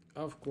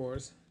 of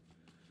course.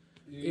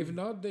 Yeah. If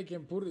not, they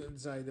can put it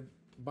inside the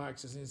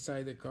boxes,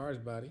 inside the cards,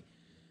 buddy.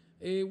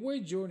 A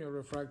Wade Jr.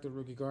 refractor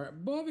rookie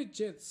card. Bobby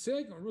Chet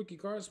second rookie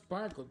card.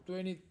 Sparkle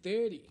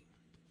 2030.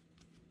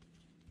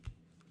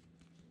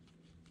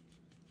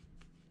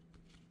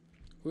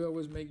 We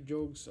always make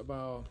jokes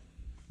about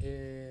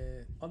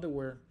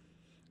underwear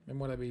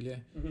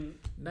memorabilia.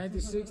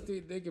 1960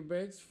 Dick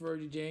Becks for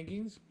the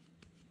Jenkins.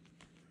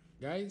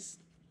 Guys,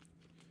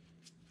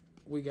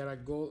 we got a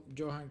gold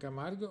Johan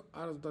Camargo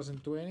out of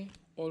 2020.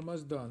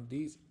 Almost done.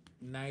 These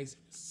nice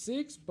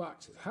 6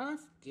 boxes, half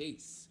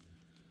case.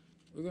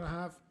 We're gonna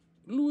have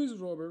Luis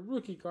Robert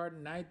rookie card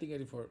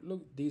 1984.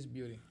 Look this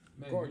beauty,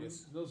 Man,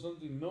 gorgeous. you know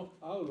something no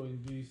auto in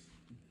this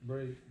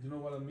break. You know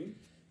what I mean?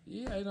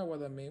 Yeah, I know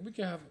what I mean. We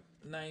can have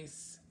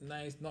nice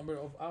number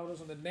of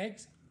autos on the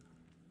next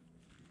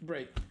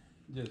break.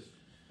 Yes.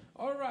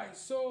 All right,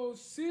 so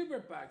silver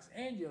packs.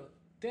 Angel,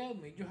 tell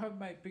me, you have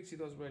my pixie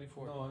dust ready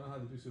for? No, I don't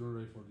have the pixel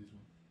ready for this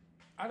one.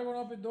 I don't want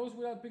to open those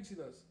without pixie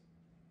dust.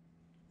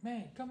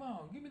 Man, come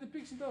on, give me the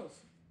pixie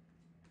dust.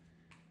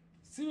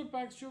 Silver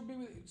packs should be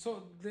with,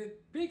 so the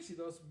pixie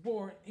dust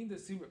born in the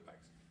silver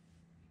packs.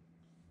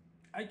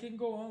 I can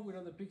go on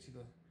without the pixie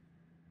dust.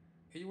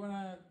 If you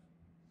wanna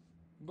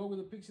go with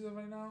the pixie dust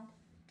right now,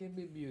 can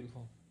be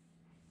beautiful.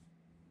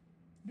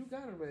 You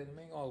got it ready,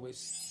 man,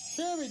 always.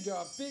 Here we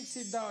go,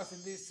 pixie dust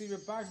in these silver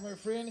packs, my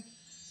friend.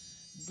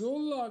 Good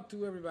luck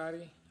to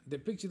everybody. The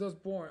pixie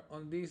dust born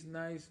on these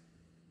nice,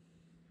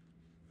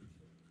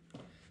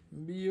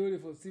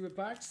 beautiful silver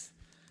packs.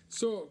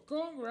 So,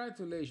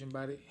 congratulations,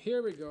 buddy.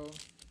 Here we go.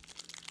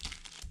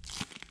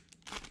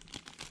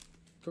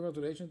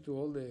 Congratulations to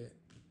all the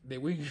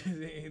winners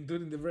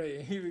during the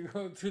break. Here we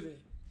go to the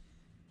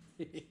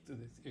to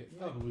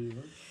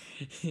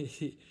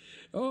the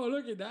oh,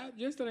 look at that.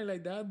 Just starting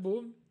like that,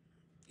 boom.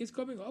 It's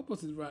coming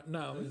opposite right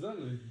now.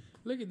 Exactly.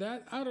 Look at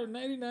that. Out of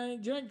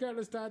 99,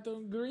 Giancarlo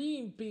Stanton,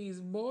 green piece,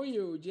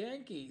 Moyo,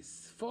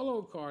 Yankees.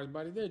 Follow cards,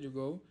 buddy. There you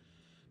go.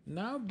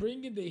 Now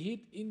bringing the hit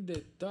in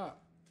the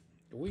top.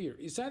 Weird.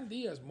 Isan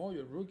Diaz,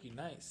 Moyo, rookie.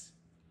 Nice.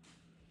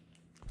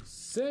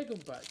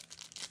 Second pack.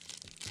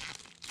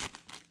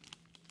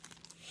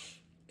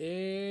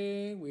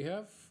 And we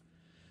have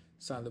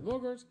Sander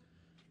Bogarts,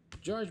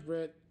 George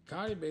Brett,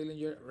 Cody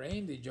Bellinger,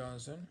 Randy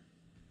Johnson.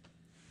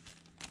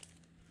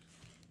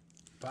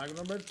 Pack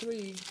number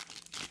 3.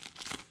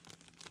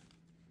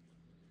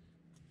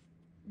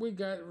 We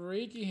got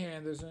Ricky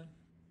Henderson,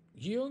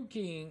 Young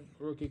King,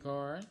 rookie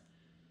card,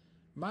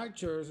 Mike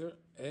Scherzer,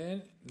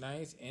 and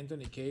nice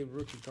Anthony K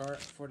rookie card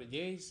for the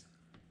Jays.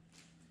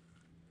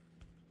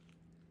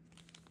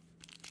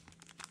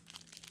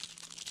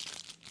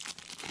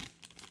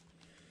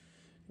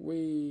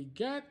 We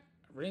got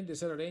Randy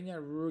Sararena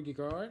rookie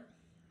card,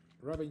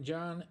 Robin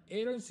John,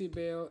 Aaron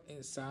Sibel,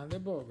 and Sander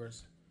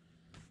Bogarts.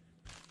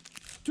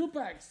 2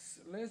 packs.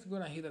 Let's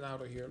gonna hit it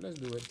out of here. Let's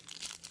do it.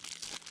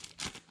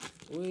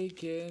 We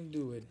can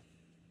do it.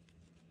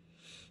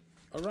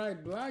 All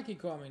right, Blackie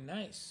coming.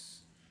 Nice.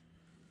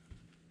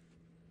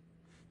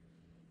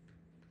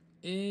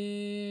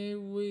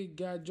 And we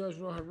got Josh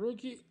Rojas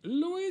rookie.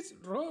 Luis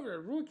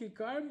Robert rookie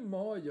card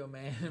Mojo,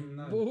 man.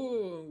 Nice.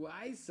 Boom.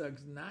 White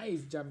Sox.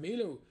 Nice.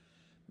 Jamilo.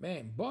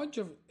 Man, bunch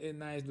of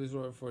nice Luis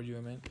Robert for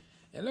you, man.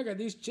 And look at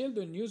this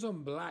Sheldon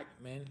Newsom Black,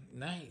 man.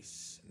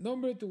 Nice.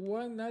 Number to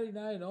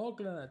 199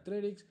 Oakland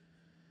Athletics.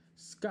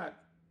 Scott.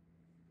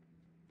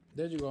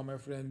 There you go, my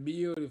friend.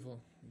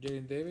 Beautiful.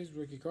 Jaden Davis,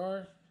 rookie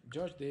card.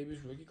 Josh Davis,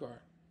 rookie card.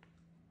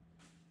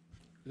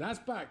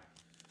 Last pack.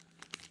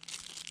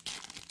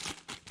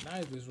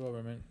 Nice Luis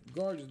Robert, man.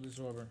 Gorgeous Luis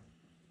Robert.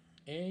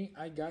 And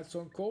I got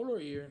some color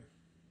here.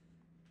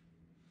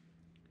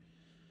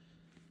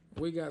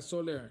 We got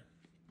Soler,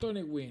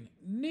 Tony Gwynn,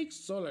 Nick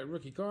Soler,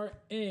 rookie card,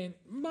 and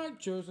Mike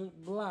Joseph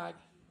Black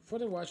for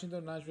the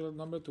Washington Nationals,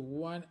 number to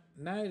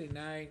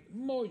 199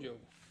 Mojo.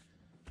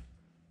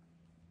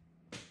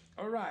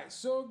 Alright,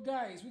 so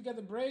guys, we got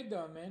the break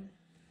done, man.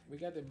 We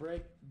got the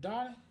break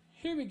done.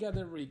 Here we got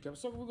the recap.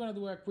 So we're gonna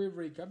do a quick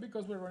recap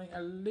because we're running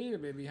a little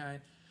bit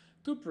behind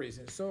to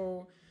prison.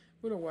 So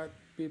we don't want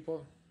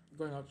people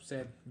going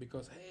upset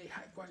because hey,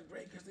 high quality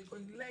breakers, they're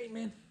going late,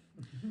 man.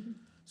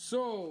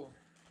 So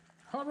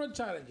home run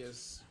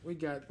challenges. We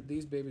got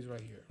these babies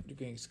right here. You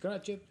can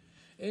scratch it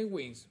and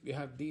wins. We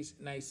have these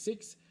nice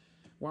 6,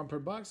 1 per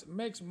box.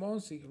 Max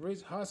Monsi,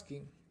 Rhys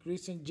Hosking,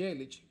 Christian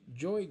Yelich,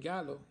 Joey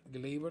Gallo,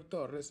 Gleyber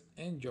Torres,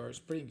 and George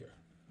Springer.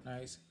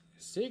 Nice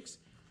 6.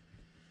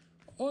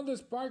 On the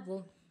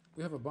Sparkle,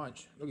 we have a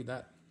bunch. Look at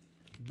that.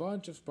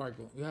 Bunch of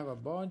Sparkle. We have a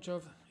bunch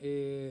of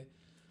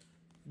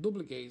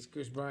duplicates.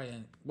 Chris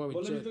Bryant, Bobby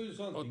But let me Chet, tell you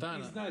something.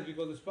 Otana. It's nice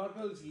because the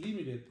Sparkle is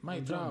limited.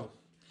 Mike Trout.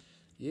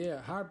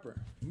 Yeah, Harper.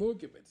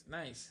 Mookie Betts.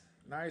 Nice.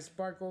 Nice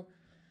Sparkle.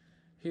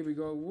 Here we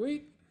go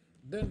with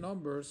the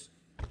numbers,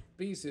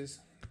 pieces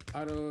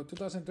out of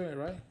 2020,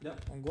 right? Yeah.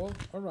 On gold.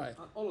 All right.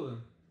 All of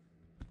them.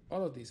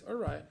 All of these. All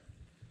right.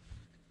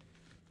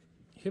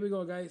 Here we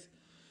go, guys.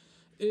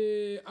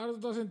 Out of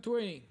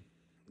 2020,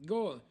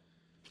 gold.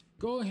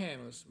 Gold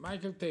Hammers,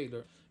 Michael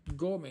Taylor,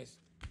 Gomez,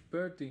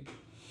 Bertie,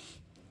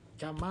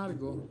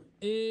 Camargo,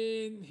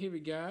 and here we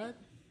got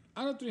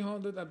out of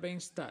 300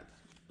 advanced stat,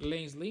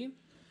 Lance Lynn,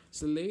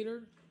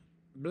 Slater,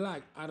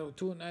 Black. Out of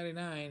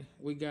 299,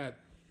 we got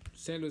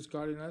St. Louis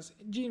Cardinals,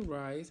 Gene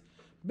Rice,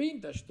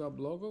 vintage top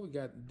logo. We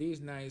got this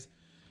nice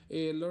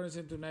Lawrence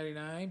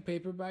 299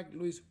 paperback,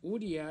 Luis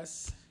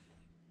Urias,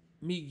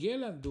 Miguel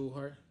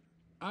Andujar.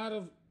 Out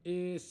of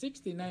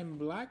 69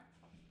 black,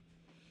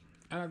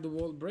 out of the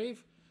World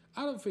Brave,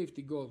 out of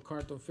 50 gold,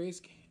 Carlton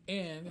Fisk,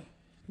 and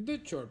the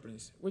Short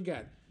Prince. We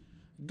got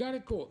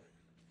Gary Cole,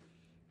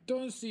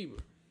 Tom Seaver,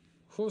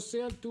 Jose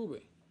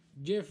Altuve,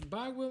 Jeff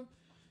Bagwell,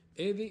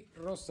 Eddie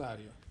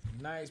Rosario.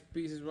 Nice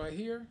pieces right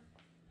here.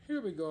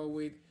 Here we go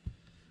with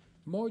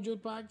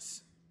Mojo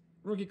Packs,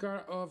 rookie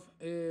card of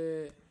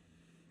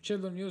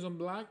Sheldon Newsom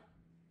Black,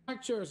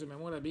 Max Scherzer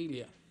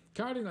memorabilia,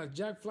 Cardinals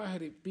Jack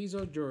Flaherty piece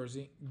of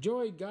jersey,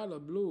 Joey Gallo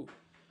blue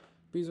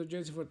piece of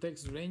jersey for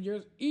Texas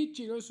Rangers,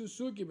 Ichiro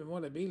Suzuki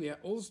memorabilia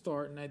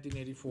All-Star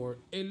 1984,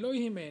 Eloy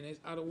Jimenez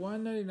out of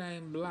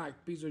 199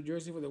 black piece of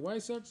jersey for the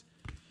White Sox.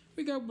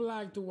 We got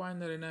black to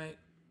 199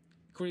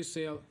 Chris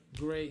Sale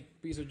gray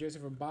piece of jersey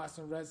for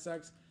Boston Red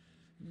Sox.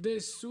 The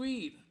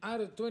Sweet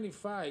out of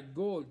 25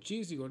 gold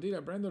cheesy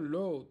Gordita Brandon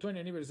Lowe 20th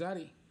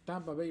anniversary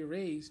Tampa Bay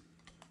Rays.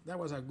 That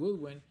was a good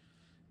one.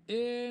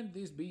 And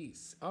this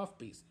piece off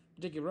piece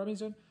Jackie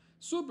Robinson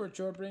super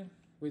chirping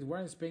with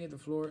Warren Spain at the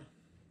floor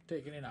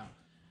taking it out.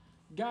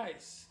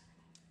 Guys,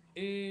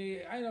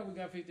 I know we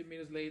got 15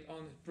 minutes late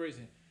on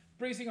prison.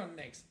 Prison on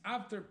next.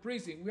 After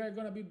prison, we are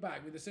gonna be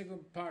back with the second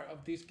part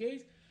of this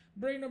case.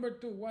 Break number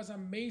 2 was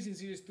amazing.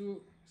 Series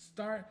 2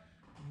 start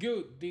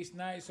good this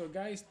night. So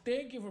guys,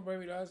 thank you for being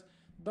with us.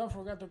 Don't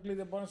forget to click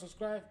the button,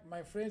 subscribe,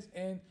 my friends,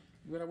 and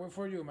we're gonna wait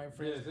for you, my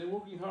friends. Yes, I'm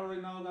working hard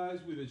right now, guys,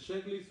 with the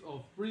checklist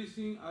of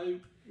prison.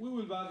 We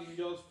will be back in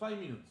just 5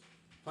 minutes.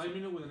 5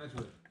 minutes with the next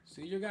one.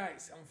 See you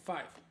guys on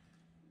 5.